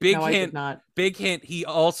 Big No, I did hint. not. Big hint. He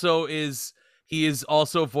is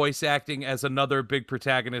also voice acting as another big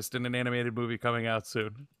protagonist in an animated movie coming out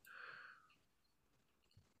soon.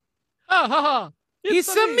 Ha ha ha!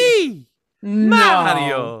 It's a me, No.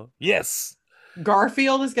 Mario. Yes.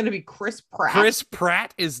 Garfield is going to be Chris Pratt. Chris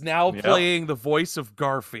Pratt is now Yep. playing the voice of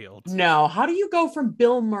Garfield. No. How do you go from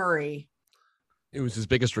Bill Murray? It was his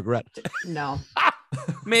biggest regret. No.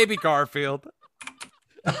 Maybe Garfield.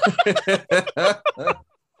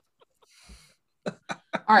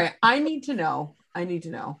 All right. I need to know.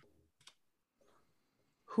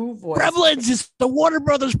 Who voiced? Gremlins is the Warner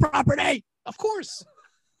Brothers property. Of course.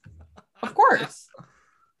 Of course.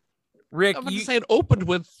 Rick, I'm going you, to say it opened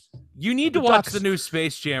with. you need to the watch Ducks. the new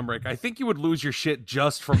Space Jam, Rick. I think you would lose your shit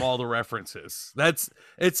just from all the references.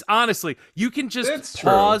 It's honestly, you can just It's true.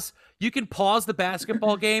 pause. You can pause the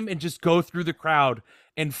basketball game and just go through the crowd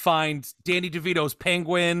and find Danny DeVito's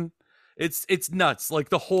Penguin. It's nuts. Like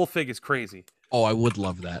the whole thing is crazy. Oh, I would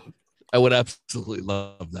love that. I would absolutely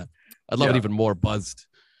love that. I'd love it Yeah. even more buzzed.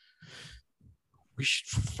 We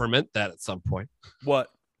should ferment that at some point. What?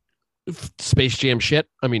 Space Jam shit.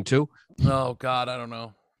 I mean, too. Oh God, I don't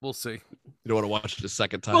know. We'll see. You don't want to watch it a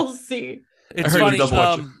second time. We'll see. It's heard you funny. double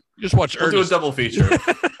watch it. Just watch We'll do a Ernest. double feature.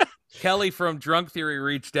 Kelly from Drunk Theory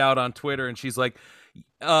reached out on Twitter and she's like,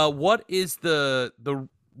 what is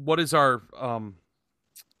what is our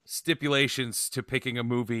stipulations to picking a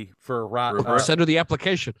movie for rotten? Send her the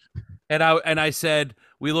application. And I said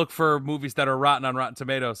we look for movies that are rotten on Rotten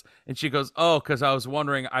Tomatoes, and she goes, "Oh, because I was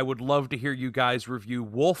wondering, I would love to hear you guys review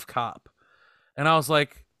Wolf Cop," and I was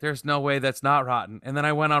like, "There's no way that's not rotten." And then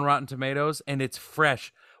I went on Rotten Tomatoes, and it's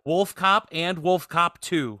fresh. Wolf Cop and Wolf Cop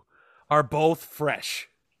 2 are both fresh.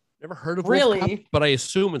 Never heard of Really? Wolf Cop, but I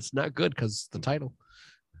assume it's not good because the title.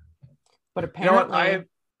 But You know what? apparently,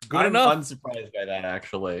 Good I'm enough. unsurprised by that,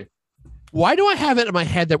 actually. Why do I have it in my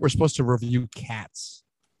head that we're supposed to review Cats?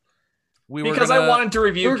 Because I wanted to we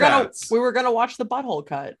review were Cats. gonna watch the Butthole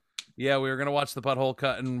Cut. Yeah, we were gonna watch the Butthole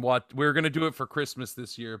Cut and watch. We were gonna do it for Christmas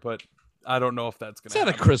this year, but I don't know if that's It's gonna.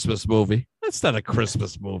 not a Christmas movie. That's not a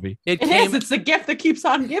Christmas movie. It It came. is. It's the gift that keeps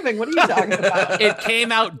on giving. What are you talking about? It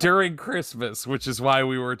came out during Christmas, which is why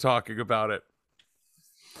we were talking about it.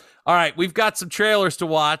 All right, we've got some trailers to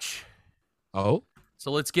watch, Oh,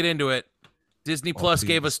 so let's get into it. Disney Plus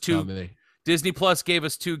gave us tell two. me. Disney Plus gave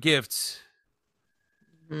us two gifts.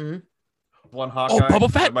 Mhm. One Hawkeye.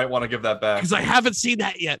 Boba Fett? I might want to give that back. Because I haven't seen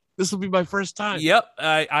that yet. This will be my first time. Yep,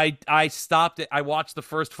 I stopped it. I watched the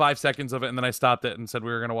first 5 seconds of it, and then I stopped it and said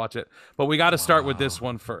we were gonna watch it. But we got to start with this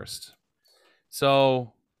one first.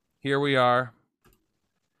 So here we are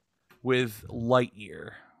with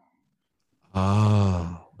Lightyear,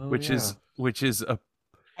 Oh. which is a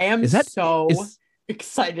I am Is that- so is-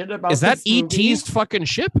 excited about. Is that this movie. ET's fucking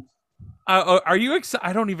ship? Are you excited?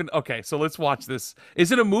 I don't even. Okay, so let's watch this.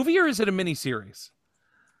 Is it a movie or is it a miniseries?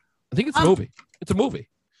 I think it's a movie. It's a movie.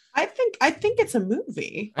 I think it's a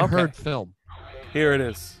movie. I Okay. heard film. Here it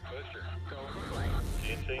is.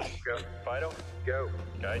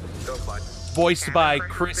 Voiced by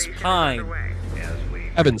Chris Pine.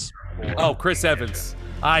 Evans. Oh, Chris Evans.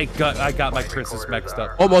 I got my Chris's mixed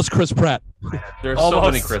up. Almost Chris Pratt. There's so many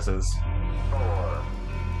Almost. Chris's.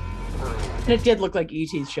 And it did look like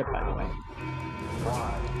ET's ship, by the way.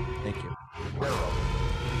 Thank you.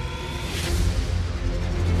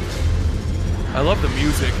 I love the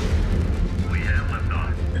music.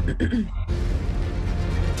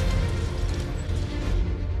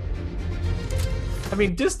 I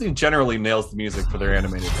mean, Disney generally nails the music for their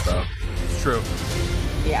animated stuff. It's true.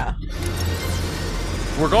 Yeah.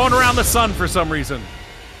 We're going around the sun for some reason.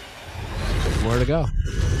 Where to go?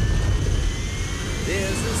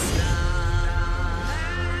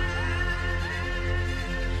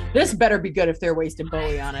 This better be good if they're wasting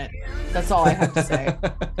Bowie on it. That's all I have to say.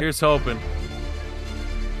 Here's hoping.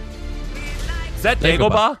 Is that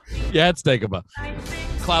Dagobah. Dagobah? Yeah, it's Dagobah.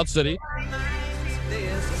 Cloud City.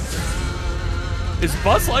 Is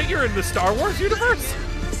Buzz Lightyear in the Star Wars universe?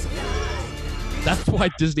 That's why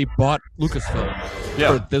Disney bought Lucasfilm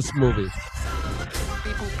Yeah. for this movie.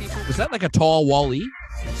 Was that like a tall Wall-E?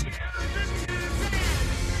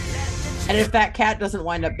 And if that cat doesn't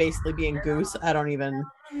wind up basically being Goose, I don't even.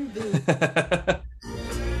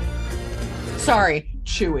 Sorry,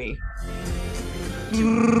 Chewie.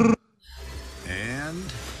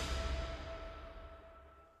 And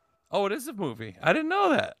Oh, it is a movie. I didn't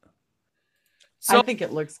know that. So I think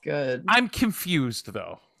it looks good. I'm confused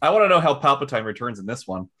though. I want to know how Palpatine returns in this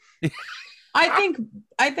one. I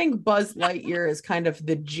think Buzz Lightyear is kind of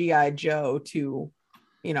the G.I. Joe to,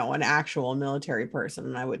 an actual military person.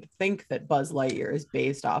 And I would think that Buzz Lightyear is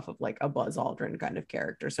based off of like a Buzz Aldrin kind of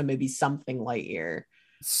character. So maybe something Lightyear.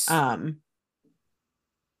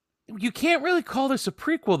 You can't really call this a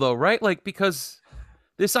prequel though, right? Like, because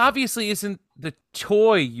this obviously isn't the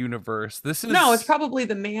toy universe. This is No, it's probably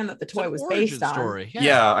the man that the It's toy an was origin based on. story.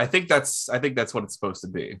 Yeah, I think that's what it's supposed to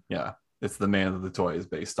be. Yeah, it's the man that the toy is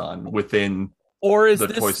based on within or is the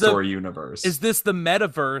this Toy Story universe. Is this the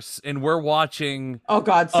metaverse and we're watching Oh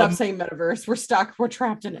God, stop saying metaverse. We're stuck. We're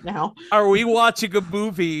trapped in it now. are we watching a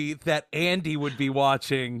movie that Andy would be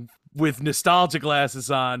watching with nostalgia glasses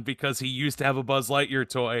on because he used to have a Buzz Lightyear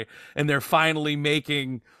toy and they're finally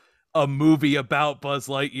making a movie about Buzz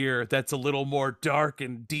Lightyear that's a little more dark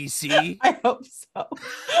and DC? I hope so.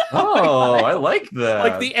 Oh, I like that.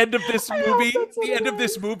 Like the end of this movie, that's the end of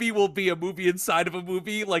hilarious. this movie will be a movie inside of a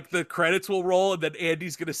movie. Like the credits will roll, and then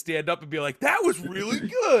Andy's gonna stand up and be like, "That was really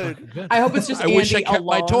good." Good. I hope it's just I wish I Andy kept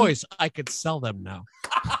my alone. toys. I could sell them now.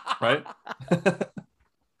 right?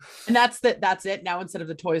 And that's it. Now instead of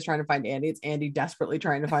the toys trying to find Andy, it's Andy desperately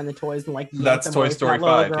trying to find the toys and like yank That's them Toy away from Story that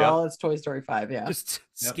little 5, Girl. It's Toy Story 5, yeah. Just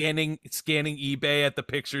Yep. scanning eBay at the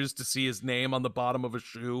pictures to see his name on the bottom of a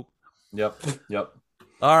shoe. Yep.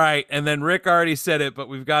 All right, and then Rick already said it, but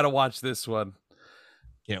we've got to watch this one.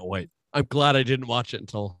 Can't wait. I'm glad I didn't watch it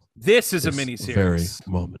until This is a this miniseries. very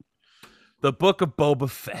moment. The Book of Boba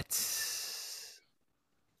Fett.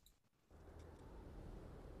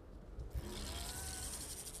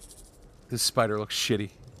 This spider looks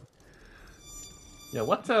shitty. Yeah,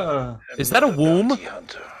 what Is that a womb?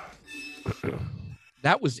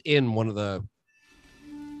 That was in one of the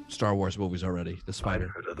Star Wars movies already. The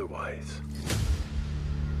spider. otherwise.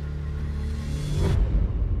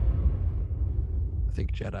 I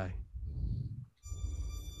think Jedi.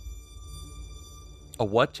 A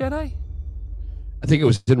what Jedi? I think it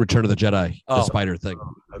was in Return of the Jedi. Oh. The spider thing.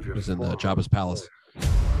 It was in the Jabba's palace.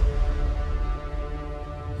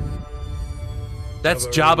 That's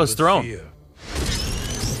Jabba's throne.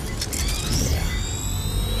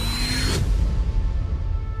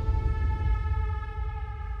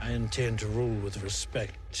 I intend to rule with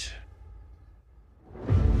respect.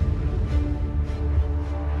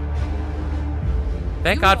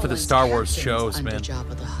 Thank God for the Star Wars shows, man.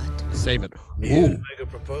 Jabba the Hutt. Save it. Here to Ooh. make a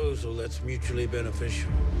proposal that's mutually beneficial.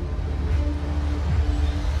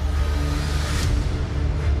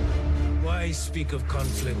 Why speak of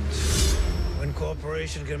conflict when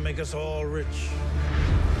cooperation can make us all rich?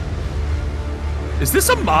 Is this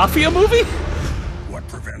a mafia movie? What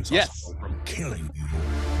prevents Yes. us from killing you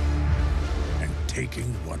and taking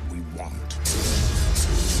what we want?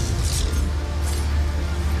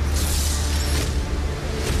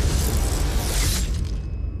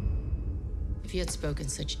 If you had spoken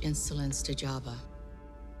such insolence to Jabba,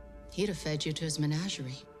 he'd have fed you to his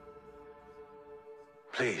menagerie.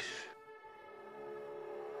 Please,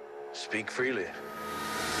 speak freely.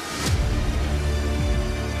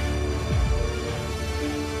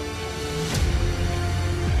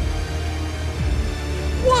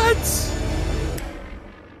 What?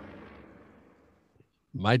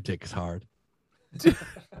 My dick's hard.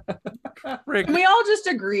 Rick, Can we all just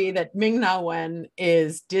agree that Ming Na Wen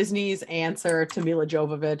is Disney's answer to Mila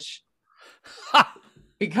Jovovich?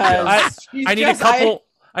 Because she's I need just- a couple.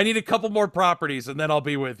 I need a couple more properties, and then I'll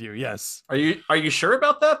be with you. Yes. Are you sure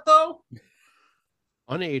about that though?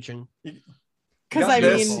 Unaging. You Because got I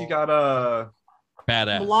this, mean, you got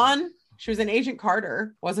Badass. Milan, she was in Agent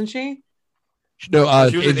Carter, wasn't she? No,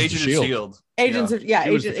 she was an Agents Agent of of S.H.I.E.L.D. Shield. Agents of She was the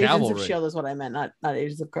Agents of cavalry. Shield is what I meant, not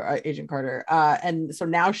Agents of Agent Carter. And so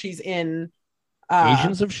now she's in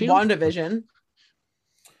Agents of S.H.I.E.L.D.? WandaVision.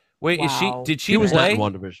 Wait, is she? Wow. Did she She was not play? in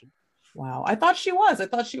WandaVision. Wow, I thought she was. I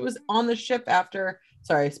thought she was on the ship after.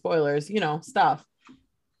 Sorry, spoilers. Stuff.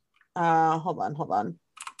 Hold on.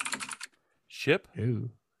 Ship? Ooh.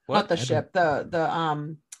 Not the ship,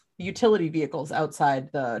 the utility vehicles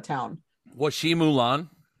outside the town. Was she Mulan?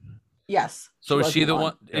 Yes. So is she the Mulan.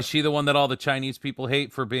 one? Is she the one that all the Chinese people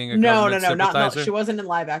hate for being a No, government not sympathizer? she wasn't in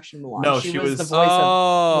live action Mulan. No, she she was was- the voice of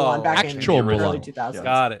Mulan back in Actual the early Mulan. 2000s.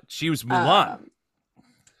 Got it. She was Mulan.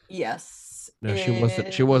 Yes. No, she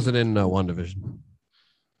wasn't. She wasn't in WandaVision.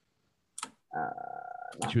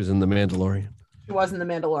 No. She was in The Mandalorian. She was in The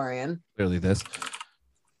Mandalorian. Clearly, this.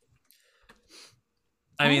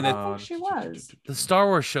 I mean, I don't think she was. the Star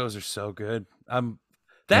Wars shows are so good.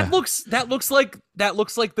 That looks like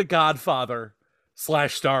The Godfather /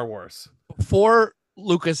 Star Wars. Before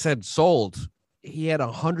Lucas had sold, he had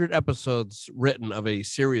 100 episodes written of a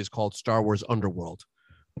series called Star Wars Underworld,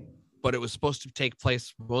 but it was supposed to take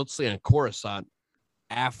place mostly on Coruscant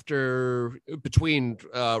between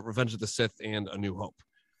Revenge of the Sith and A New Hope.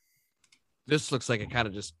 This looks like it kind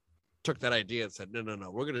of just took that idea and said, no,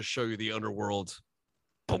 we're going to show you the underworld.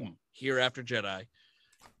 Boom, here after Jedi.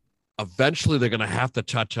 Eventually, they're going to have to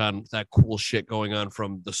touch on that cool shit going on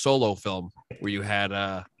from the Solo film where you had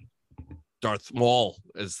Darth Maul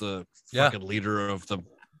as the fucking leader of the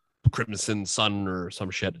Crimson Sun or some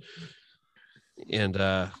shit. And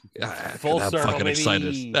I'm fucking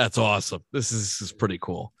excited. That's awesome. This is pretty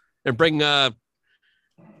cool. And bring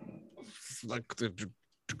like the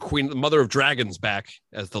Queen, the Mother of Dragons, back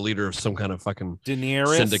as the leader of some kind of fucking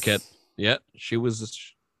Daenerys syndicate. Yeah, she was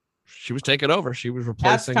taking over. She was That's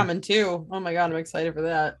replacing. coming too. Oh my god, I'm excited for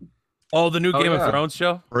that. Oh, the new Game of Thrones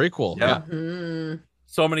show? Very cool. Yeah. Mhm.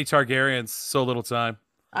 So many Targaryens, so little time.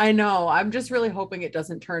 I know. I'm just really hoping it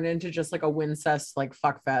doesn't turn into just like a Wincest, like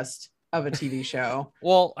fuck fest of a TV show.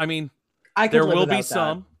 Well, I mean, I could there live will be without that.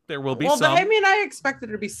 some. There will be Well, some. I mean, I expected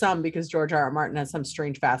there to be some because George R. R. Martin has some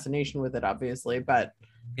strange fascination with it, obviously. But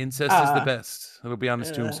Incest is the best. It'll be on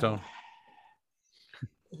his tombstone.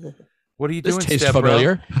 What are you This doing, tastes Steph, bro?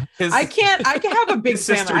 familiar. I can have a big his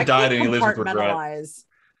family. sister I died can't and he lives with regret. compartmentalize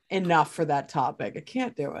enough for that topic. I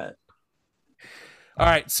can't do it. All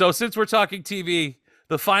right. So since we're talking TV,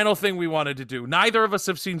 the final thing we wanted to do. Neither of us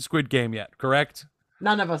have seen Squid Game yet, correct?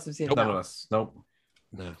 None of us have seen it. None of us. Nope.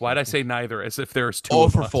 No. Why'd I say neither? As if there's two. 0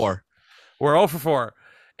 of for us. 4. We're 0 for 4.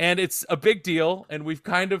 And it's a big deal. And we've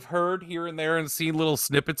kind of heard here and there and seen little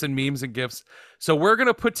snippets and memes and GIFs. So we're going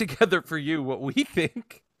to put together for you what we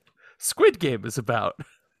think Squid Game is about.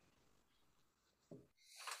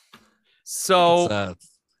 So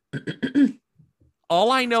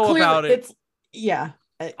all I know Clearly, about it,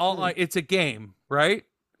 it's a game, right?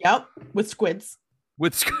 Yep, with squids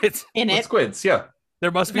With squids in With it. squids, yeah. There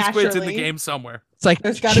must be squids in the Naturally. game somewhere. It's like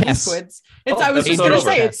There's got to be chess. squids. It's, Oh, I was just episode going to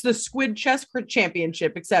over. say it's the Squid Chess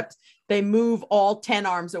Championship, except they move all 10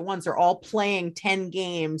 arms at once. They're all playing 10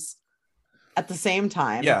 games at the same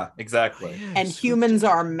time. Yeah, exactly. And humans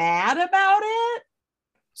are mad about it.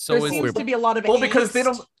 So There is seems to be a lot of Well, because they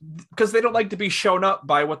angst. don't like to be shown up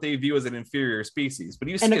by what they view as an inferior species. But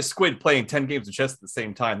you see And a squid playing 10 games of chess at the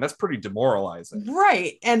same time. That's pretty demoralizing.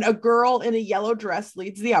 Right. And a girl in a yellow dress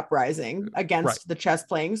leads the uprising against Right. the chess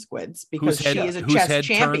playing squids because whose head, she is a whose chess head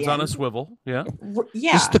champion. turns on a swivel. Yeah.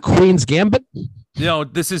 Yeah. This is the Queen's Gambit. No,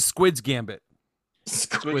 this is Squid's Gambit.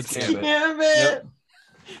 Squid's Gambit. Gambit. Yep.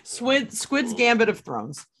 Squid's Gambit of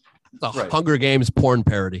Thrones. The Right. Hunger Games porn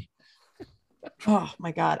parody. Oh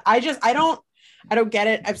my god. I don't get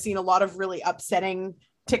it. I've seen a lot of really upsetting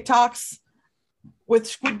TikToks with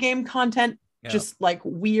Squid Game content. Yeah. Just like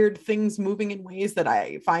weird things moving in ways that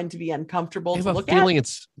I find to be uncomfortable I have to a look feeling at.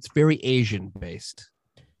 it's very Asian based.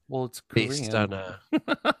 Well, it's Based Korean. on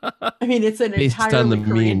I mean, it's an based on the entirely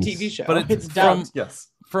Korean memes. TV show. But It's from dubbed. Yes.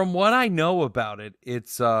 from what I know about it,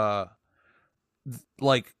 it's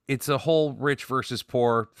like it's a whole rich versus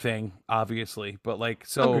poor thing, obviously. But like,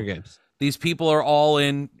 so Hunger Games. these people are all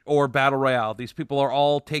in or battle royale. These people are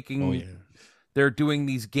all taking. Oh yeah. They're doing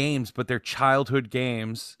these games, but they're childhood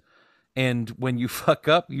games, and when you fuck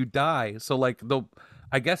up, you die. So like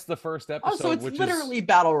I guess the first episode. Oh, so it's which literally is,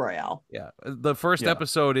 battle royale. yeah. The first Yeah.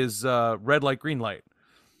 episode is red light, green light,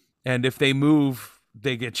 and if they move,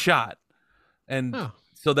 they get shot, and Oh.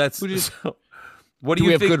 so that's. Who did- So, what Do do we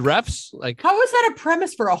you have think? good refs? Like How is that a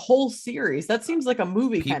premise for a whole series? That seems like a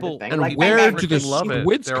movie kind People of thing. and Like, where bang, bang. do the freaking love it.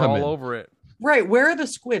 squids They're come all in? over it. Right, where are the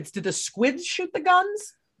squids? Did the squids shoot the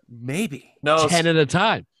guns? Maybe No, 10 at a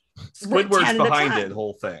time. Squidward's 10 at a behind time. it, the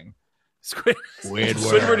whole thing. Squidward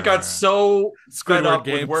Squidward got so fed Squidward up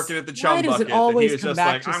with games. working at the Why chum does it bucket that he always was come just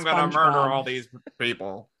back like, to I'm gonna murder SpongeBob? all these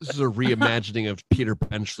people. This is a reimagining of Peter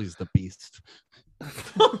Benchley's The Beast.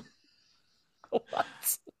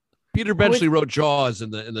 Peter Benchley wrote Jaws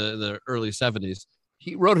in the early 70s.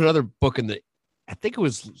 He wrote another book I think it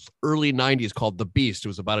was early 90s called The Beast. It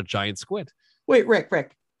was about a giant squid. Wait, Rick,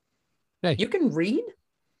 You can read?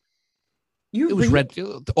 You It was read.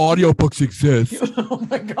 The audiobooks exist. Oh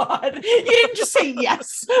my god! You didn't just say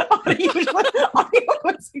yes.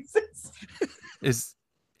 Audiobooks exist.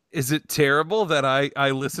 Is it terrible that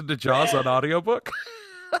I listened to Jaws on audiobook?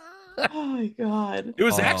 Oh my god! It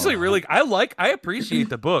was actually really. I appreciate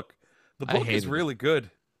the book. The I book is hated it. really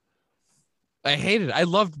good. I hated it. I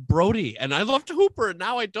loved Brody and I loved Hooper, and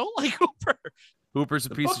now I don't like Hooper. Hooper's a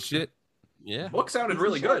piece of shit. Yeah. The book sounded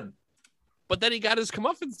really good. But then he got his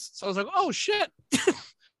comeuppance. So I was like, oh shit.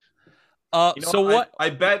 So what? I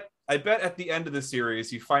bet at the end of the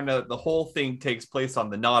series, you find out that the whole thing takes place on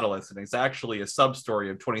the Nautilus, and it's actually a sub story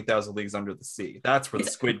of 20,000 Leagues Under the Sea. That's where the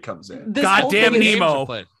squid comes in. This whole Goddamn thing is-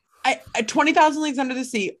 Nemo. I 20,000 Leagues Under the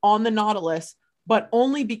Sea on the Nautilus, but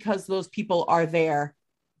only because those people are there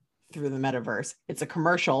through the metaverse. It's a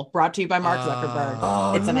commercial brought to you by Mark Zuckerberg.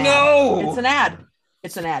 Oh, It's an no! ad. It's an ad.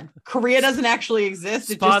 It's an ad. Korea doesn't actually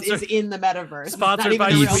exist. It Sponsored- just is in the metaverse. It's not sponsored even by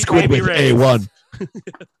a real Sweet thing. Baby Ray's. A1.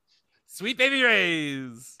 Sweet Baby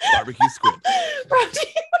Ray's. Barbecue squid. Brought to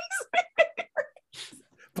you-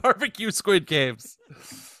 Barbecue squid games.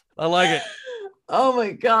 I like it. Oh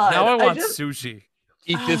my god! Now I want just- sushi.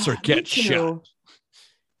 Eat this or Me get too. shot.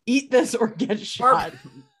 Eat this or get shot.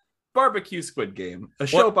 Barbecue Squid Game, a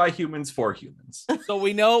show by humans for humans. So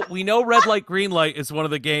we know red light, green light is one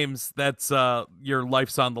of the games that's your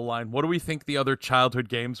life's on the line. What do we think the other childhood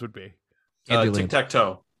games would be? Candyland.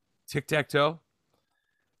 Tic-tac-toe. Tic-tac-toe?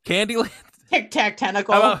 Candyland? Tic Tac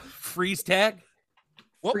Tentacle. How about freeze tag?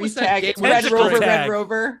 What Freeze was that tag. game? Red Tentacle Rover. tag. Red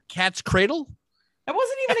Rover. Cat's Cradle? That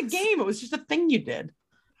wasn't even a game. It was just a thing you did.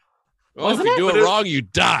 Oh, Wasn't if you it? do it wrong, you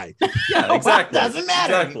die. Yeah, exactly. Doesn't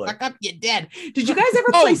matter. Exactly. You fuck up, you're dead. Did you guys ever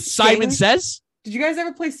Oh, play Simon Sting? Says? Did you guys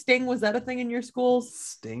ever play Sting? Was that a thing in your schools?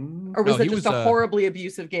 Sting? Or was No, it he just was, a horribly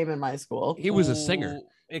abusive game in my school? He was a singer.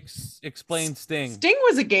 Ooh, explain Sting. Sting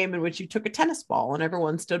was a game in which you took a tennis ball and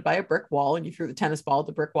everyone stood by a brick wall and you threw the tennis ball at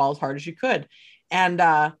the brick wall as hard as you could. And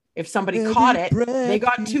if somebody caught it, they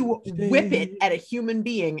got to whip it at a human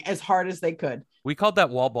being as hard as they could. We called that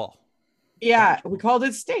wall ball. Yeah, we called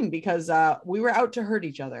it Sting because we were out to hurt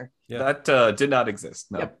each other. Yeah. That did not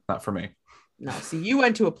exist. No, Yep. not for me. No, see, you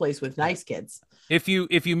went to a place with nice kids. If you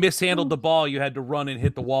mishandled the ball, you had to run and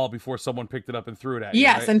hit the wall before someone picked it up and threw it at you.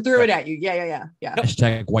 Yes, right? and threw it at you. Yeah.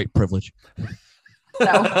 Hashtag white privilege. So,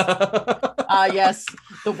 yes,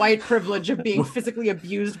 the white privilege of being physically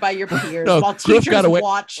abused by your peers No, while Griff teachers got away.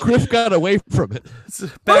 watch. Griff got away from it. We're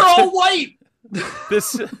Back all to, white.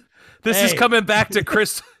 this is Hey. coming back to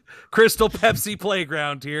Crystal Pepsi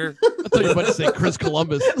Playground here. I thought you were about to say Chris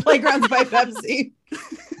Columbus. Playgrounds by Pepsi.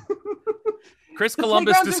 Chris The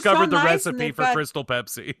Columbus playgrounds are discovered so the nice, and recipe they've for got- Crystal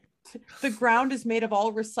Pepsi. The ground is made of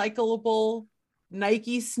all recyclable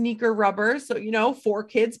Nike sneaker rubber. So, 4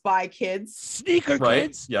 kids buy kids. Sneaker Right?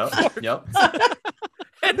 kids. Yep. Yep.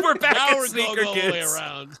 And we're back Now at we're Sneaker going all the way Kids.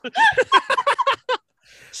 around.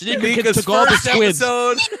 Sneaker Mika's kids took all the first squids.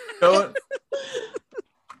 episode. Go-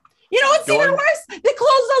 You know what's Go even on. worse? They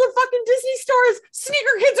closed all the fucking Disney stores.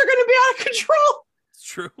 Sneaker kids are going to be out of control. It's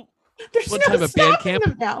true. There's One no time at band stopping camp-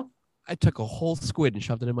 them now. I took a whole squid and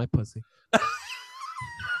shoved it in my pussy.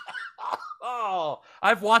 Oh,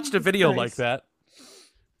 I've watched a video Christ. like that.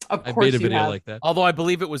 Of I course made a you video have. like that. Although I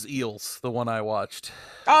believe it was Eels, the one I watched.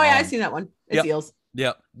 Oh, yeah, I've seen that one. It's Yep. Eels.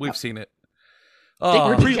 Yep, we've seen it.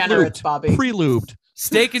 We're Oh, degenerates, Bobby. Pre-lubed.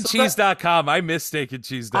 steakandcheese.com. I miss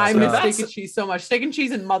steakandcheese.com. I miss that's- Steak and Cheese so much. Steak and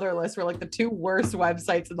Cheese and Motherless were like the 2 worst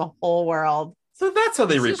websites in the whole world. So that's how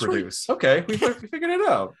they Is this reproduce. Okay, we figured it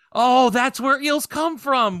out. Oh, that's where eels come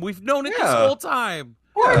from. We've known it this Yeah. whole time.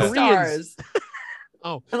 Porn Yeah. stars.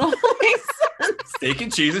 Oh. It all makes sense. Steak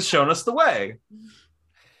and cheese has shown us the way.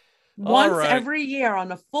 Once right. every year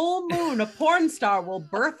on a full moon, a porn star will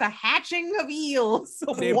birth a hatching of eels.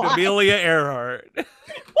 Named Why? Amelia Earhart.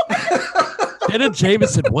 Jenna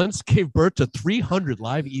Jameson once gave birth to 300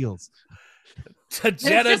 live eels. To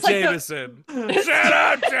Jenna just like the- Jameson.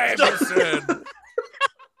 Jenna Jameson.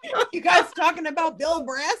 You guys talking about Bill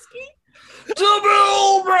Brasky? To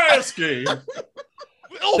Bill Brasky.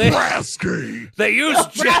 They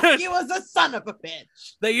used Jenna, Brasky was a son of a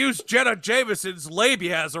bitch. they used Jenna Jameson's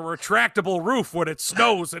labia as a retractable roof when it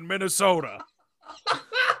snows in Minnesota. We're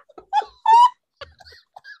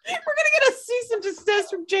gonna get a cease and desist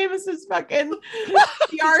from Jameson's fucking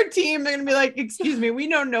PR team. They're gonna be like, "Excuse me, we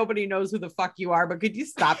know nobody knows who the fuck you are, but could you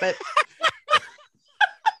stop it?"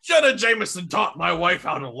 Jenna Jameson taught my wife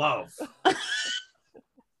how to love.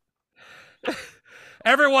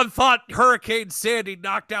 Everyone thought Hurricane Sandy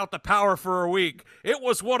knocked out the power for a week. It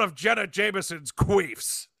was one of Jenna Jameson's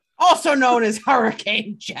queefs. Also known as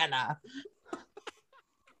Hurricane Jenna.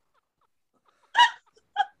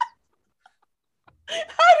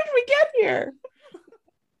 How did we get here?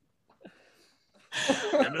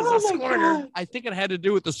 I think it had to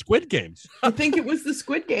do with the Squid Games. I think it was the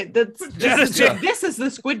Squid Game. This is the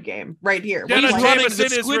Squid Game right here. Jenna What do you want? Jameson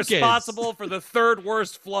is Squid Games. responsible for the third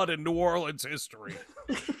worst flood in New Orleans history.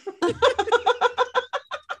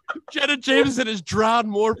 Jenna Jameson has drowned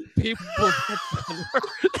more people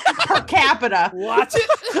Per capita. What?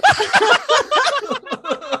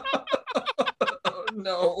 Oh,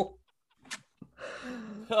 no.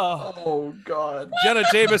 Oh. Oh, God. Jenna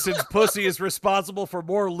Jameson's pussy is responsible for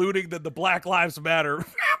more looting than the Black Lives Matter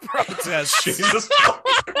protest. Jesus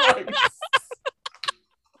Christ.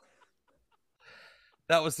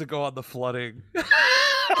 That was to go on the flooding.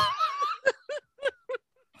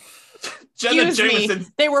 Jenna Excuse me.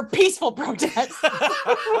 Jameson. They were peaceful protests.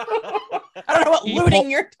 I don't know what looting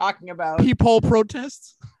you're talking about. peephole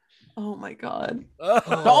protests. Oh my God. Oh.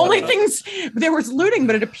 The only things there was looting,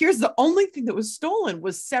 but it appears the only thing that was stolen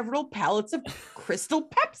was several pallets of Crystal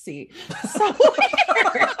Pepsi. So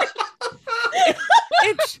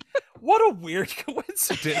weird. What a weird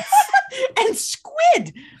coincidence. And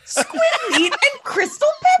squid meat and Crystal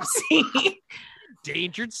Pepsi.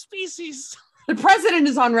 Endangered species. The president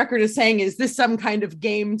is on record as saying, "Is this some kind of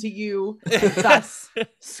game to you?" Thus,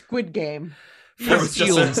 Squid Game. There was just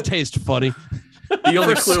Eels taste funny. the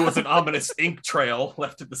only clue was an ominous ink trail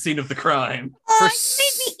left at the scene of the crime.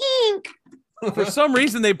 Ink. For some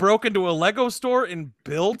reason, they broke into a Lego store and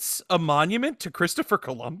built a monument to Christopher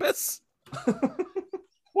Columbus.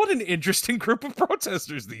 What an interesting group of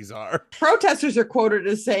protesters these are. Protesters are quoted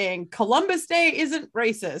as saying, "Columbus Day isn't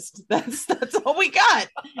racist." That's all we got.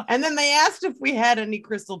 And then they asked if we had any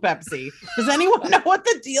Crystal Pepsi. Does anyone know what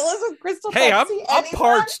the deal is with Crystal Hey, Pepsi? I'm Anyone?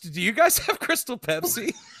 parched. Do you guys have Crystal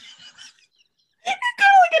Pepsi? You go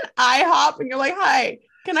to like an IHOP and you're like, "Hi,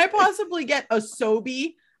 can I possibly get a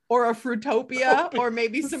Sobe or a Fruitopia or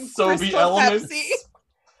maybe some Sobe Crystal Elements. Pepsi?"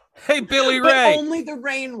 Hey, Billy But Ray. only the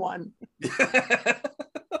rain one. Because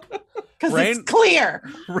Rain- it's clear.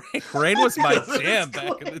 Rain was my Because it's jam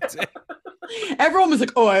back in the day. Everyone was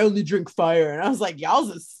like, "Oh, I only drink fire." And I was like,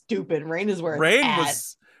 "Y'all's is stupid. Rain is where it's at."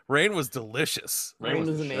 Rain was delicious. Rain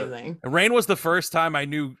was the shit. amazing. And Rain was the first time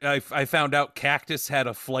I found out cactus had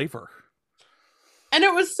a flavor. And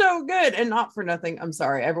it was so good. And not for nothing. I'm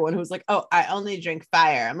sorry, everyone who's like, "Oh, I only drink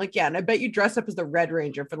fire." I'm like, yeah, and I bet you dressed up as the Red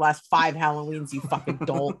Ranger for the last 5 Halloweens, you fucking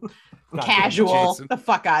dolt. Not Casual. Jason. The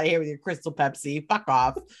fuck out of here with your Crystal Pepsi. Fuck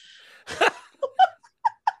off.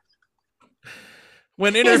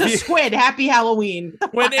 When Here's a interviewed, squid. Happy Halloween. Get the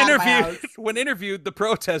fuck out of my house. when interviewed the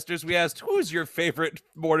protesters, we asked, "Who's your favorite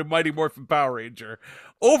Mighty Morphin Power Ranger?"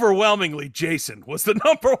 Overwhelmingly, Jason was the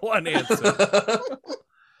number one answer.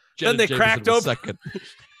 Jenna they Jameson cracked was open-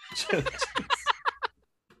 second.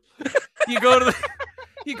 You go to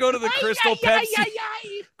the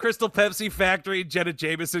Crystal Pepsi factory. Jenna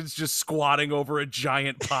Jameson's just squatting over a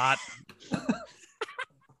giant pot.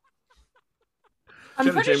 I'm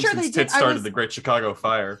Jenna pretty sure Jameson's they did. tits started the Great Chicago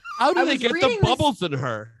Fire. How I do they was get the reading this- bubbles in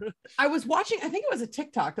her? I was watching, I think it was a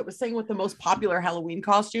TikTok that was saying what the most popular Halloween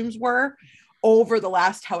costumes were over the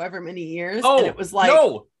last however many years. Oh, and it was like,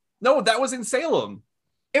 no, that was in Salem.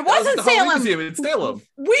 it That was wasn't at the Halloween Salem. Museum in Salem.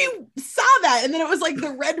 We saw that. And then it was like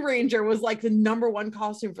the Red Ranger was like the number one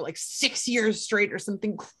costume for like 6 years straight or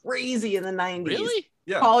something crazy in the 90s. Really?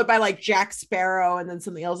 Yeah. Followed by like Jack Sparrow and then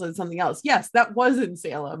something else and something else. Yes, that was in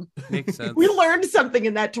Salem. Makes sense. We learned something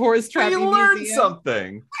in that tourist We trapping learned museum.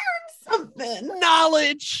 something. Something.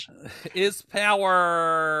 Knowledge. Is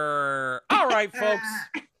power. All right, folks.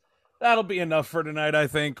 That'll be enough for tonight. I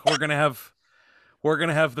think we're gonna have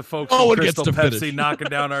the folks No from one gets Crystal to Pepsi finish. knocking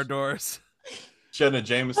down our doors. Jenna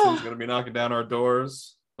Jameson's going to be knocking down our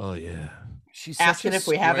doors. Oh yeah. She's such Asking a if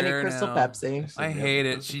we have any square Crystal now. Pepsi. I hate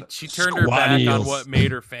it. She turned her back Squatty on eels. what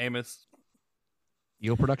made her famous.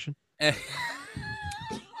 Eel production.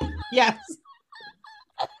 Yes.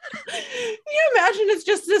 Can you imagine it's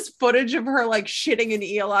just this footage of her like shitting an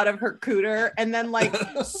eel out of her cooter and then like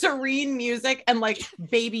serene music and like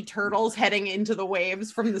baby turtles heading into the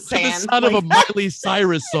waves from the The sand. sound of a Like, Miley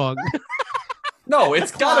Cyrus song. No,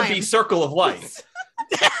 it's got to be Climb. Circle of Life.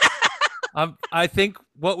 I think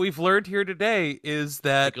what we've learned here today is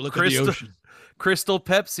that Take a look at the ocean. Crystal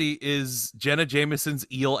Pepsi is Jenna Jameson's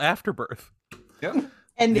eel afterbirth. Yep.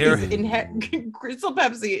 and There- Crystal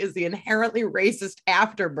Pepsi is the inherently racist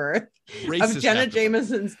afterbirth Racist of Jenna after-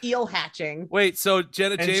 Jameson's eel hatching. Wait, so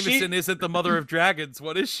Jenna And Jameson isn't the mother of dragons.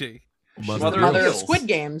 What is she? Mother Mother of Mother of eels. Squid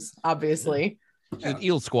Games, obviously. She's an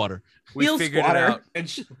eel squatter. We Eel figured squatter. it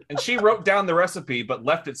out. And she wrote down the recipe, but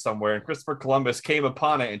left it somewhere. And Christopher Columbus came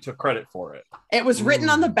upon it and took credit for it. It was written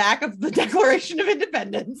on the back of the Declaration of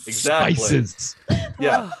Independence. Exactly. Spices.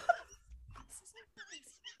 Yeah.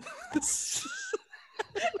 Not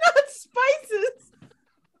spices.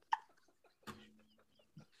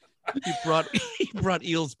 He brought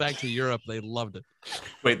eels back to Europe. They loved it.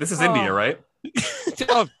 Wait, this is India, right? Oh,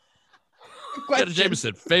 Jenna Question.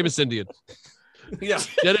 Jameson, famous Indian. Yeah.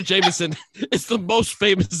 Jenna Jameson is the most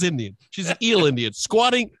famous Indian. She's an eel Indian.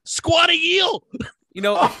 Squatting eel. You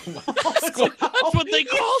know, That's what they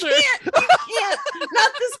called her. You can't.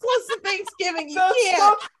 Not this close to Thanksgiving. You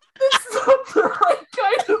can't. That's not the right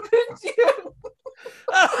kind of Indian.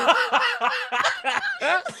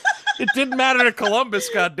 it didn't matter to Columbus,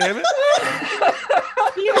 goddammit.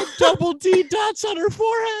 She had double D dots on her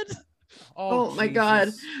forehead. Oh my God.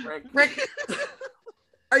 Rick,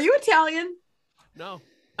 are you Italian? No.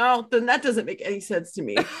 Oh, then that doesn't make any sense to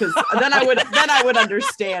me, because then I would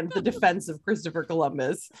understand the defense of Christopher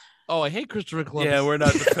Columbus. Oh, I hate Christopher Columbus. Yeah, we're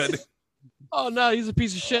not defending. Oh no, he's a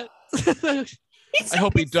piece of shit. I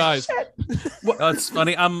hope he dies. That's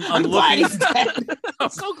funny. I'm glad looking. he's dead. I'm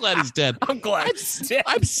so glad he's dead. I'm glad he's dead.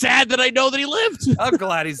 I'm sad that I know that he lived. I'm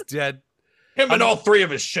glad he's dead. Him and all 3 of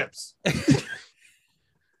his ships.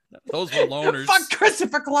 Those were loners. Fuck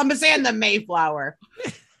Christopher Columbus and the Mayflower.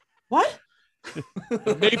 What?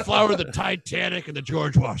 The Mayflower, the Titanic, and the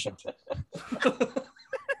George Washington.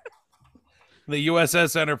 The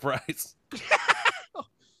USS Enterprise.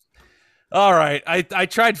 All right. I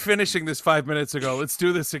tried finishing this 5 minutes ago. Let's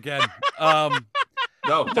do this again. No,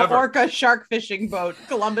 The never. orca shark fishing boat.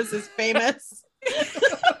 Columbus is famous.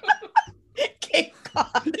 Cape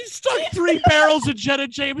Cod. He stuck 3 barrels of Jenna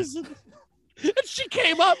Jameson, and she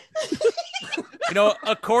came up. You know,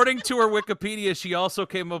 according to her Wikipedia, she also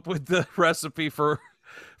came up with the recipe for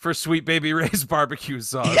Sweet Baby Ray's barbecue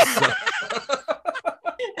sauce. So.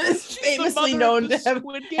 And is She's the famously mother known of to the have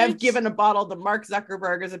Squid Games. given a bottle to Mark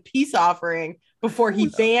Zuckerberg as a peace offering before he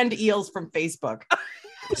banned eels from Facebook.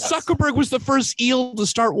 Zuckerberg was the first eel to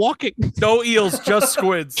start walking. No eels, just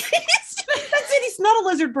squids. That's it. He's not a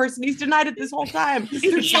lizard person. He's denied it this whole time. Through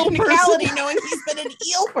an eel technicality, person. knowing he's been an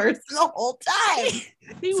eel person the whole time.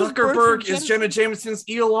 He was birthed Zuckerberg from is Jenna Jameson's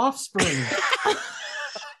eel offspring.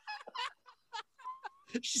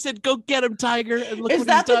 She said, "Go get him, Tiger." And look Is what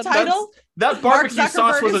that he's the done. title? That Mark barbecue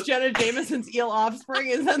sauce Zuckerberg was is a, Jenna Jameson's eel offspring.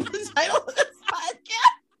 Is that the title of this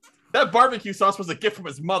podcast? that barbecue sauce was a gift from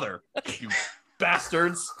his mother. You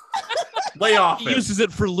bastards. Lay off He him. uses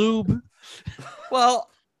it for lube. Well,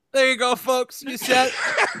 there you go, folks. You sat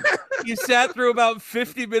through about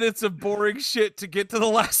 50 minutes of boring shit to get to the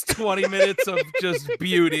last 20 minutes of just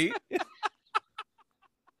beauty.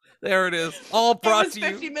 There it is. All brought It was to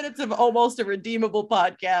 50 you minutes of almost a redeemable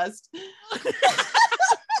podcast.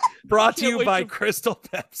 brought to Can't you wait by to- Crystal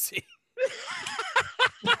Pepsi.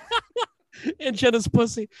 And Jenna's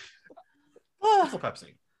pussy. Crystal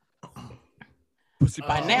Pepsi. Pussy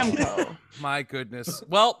By pie. Namco. My goodness.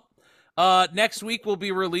 Well, next week we'll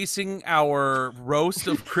be releasing our roast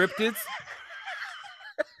of cryptids.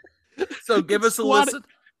 So give us a Squat- listen.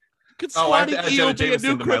 Could Oh, I have to swatting add eel Jenna be a Jameson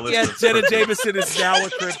new to my cryptid? list. Yeah, Jenna Jameson is now a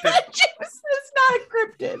cryptid. Jameson is not a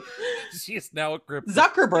cryptid. She is now a cryptid.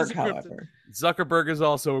 Zuckerberg, He's a cryptid. however. Zuckerberg is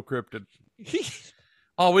also a cryptid.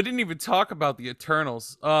 Oh, we didn't even talk about the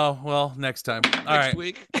Eternals. Oh, well, next time. All right. Next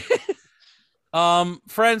week.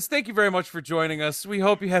 Friends, thank you very much for joining us. We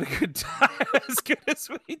hope you had a good time, as good as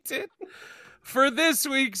we did. For this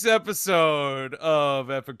week's episode of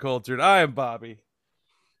Epic Cultured, I am Bobby.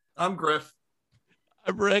 I'm Griff.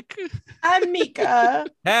 I'm Rick. I'm Mika.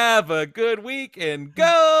 Have a good week and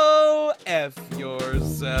go F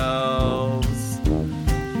yourselves.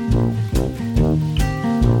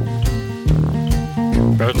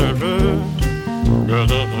 Ba-da-ba.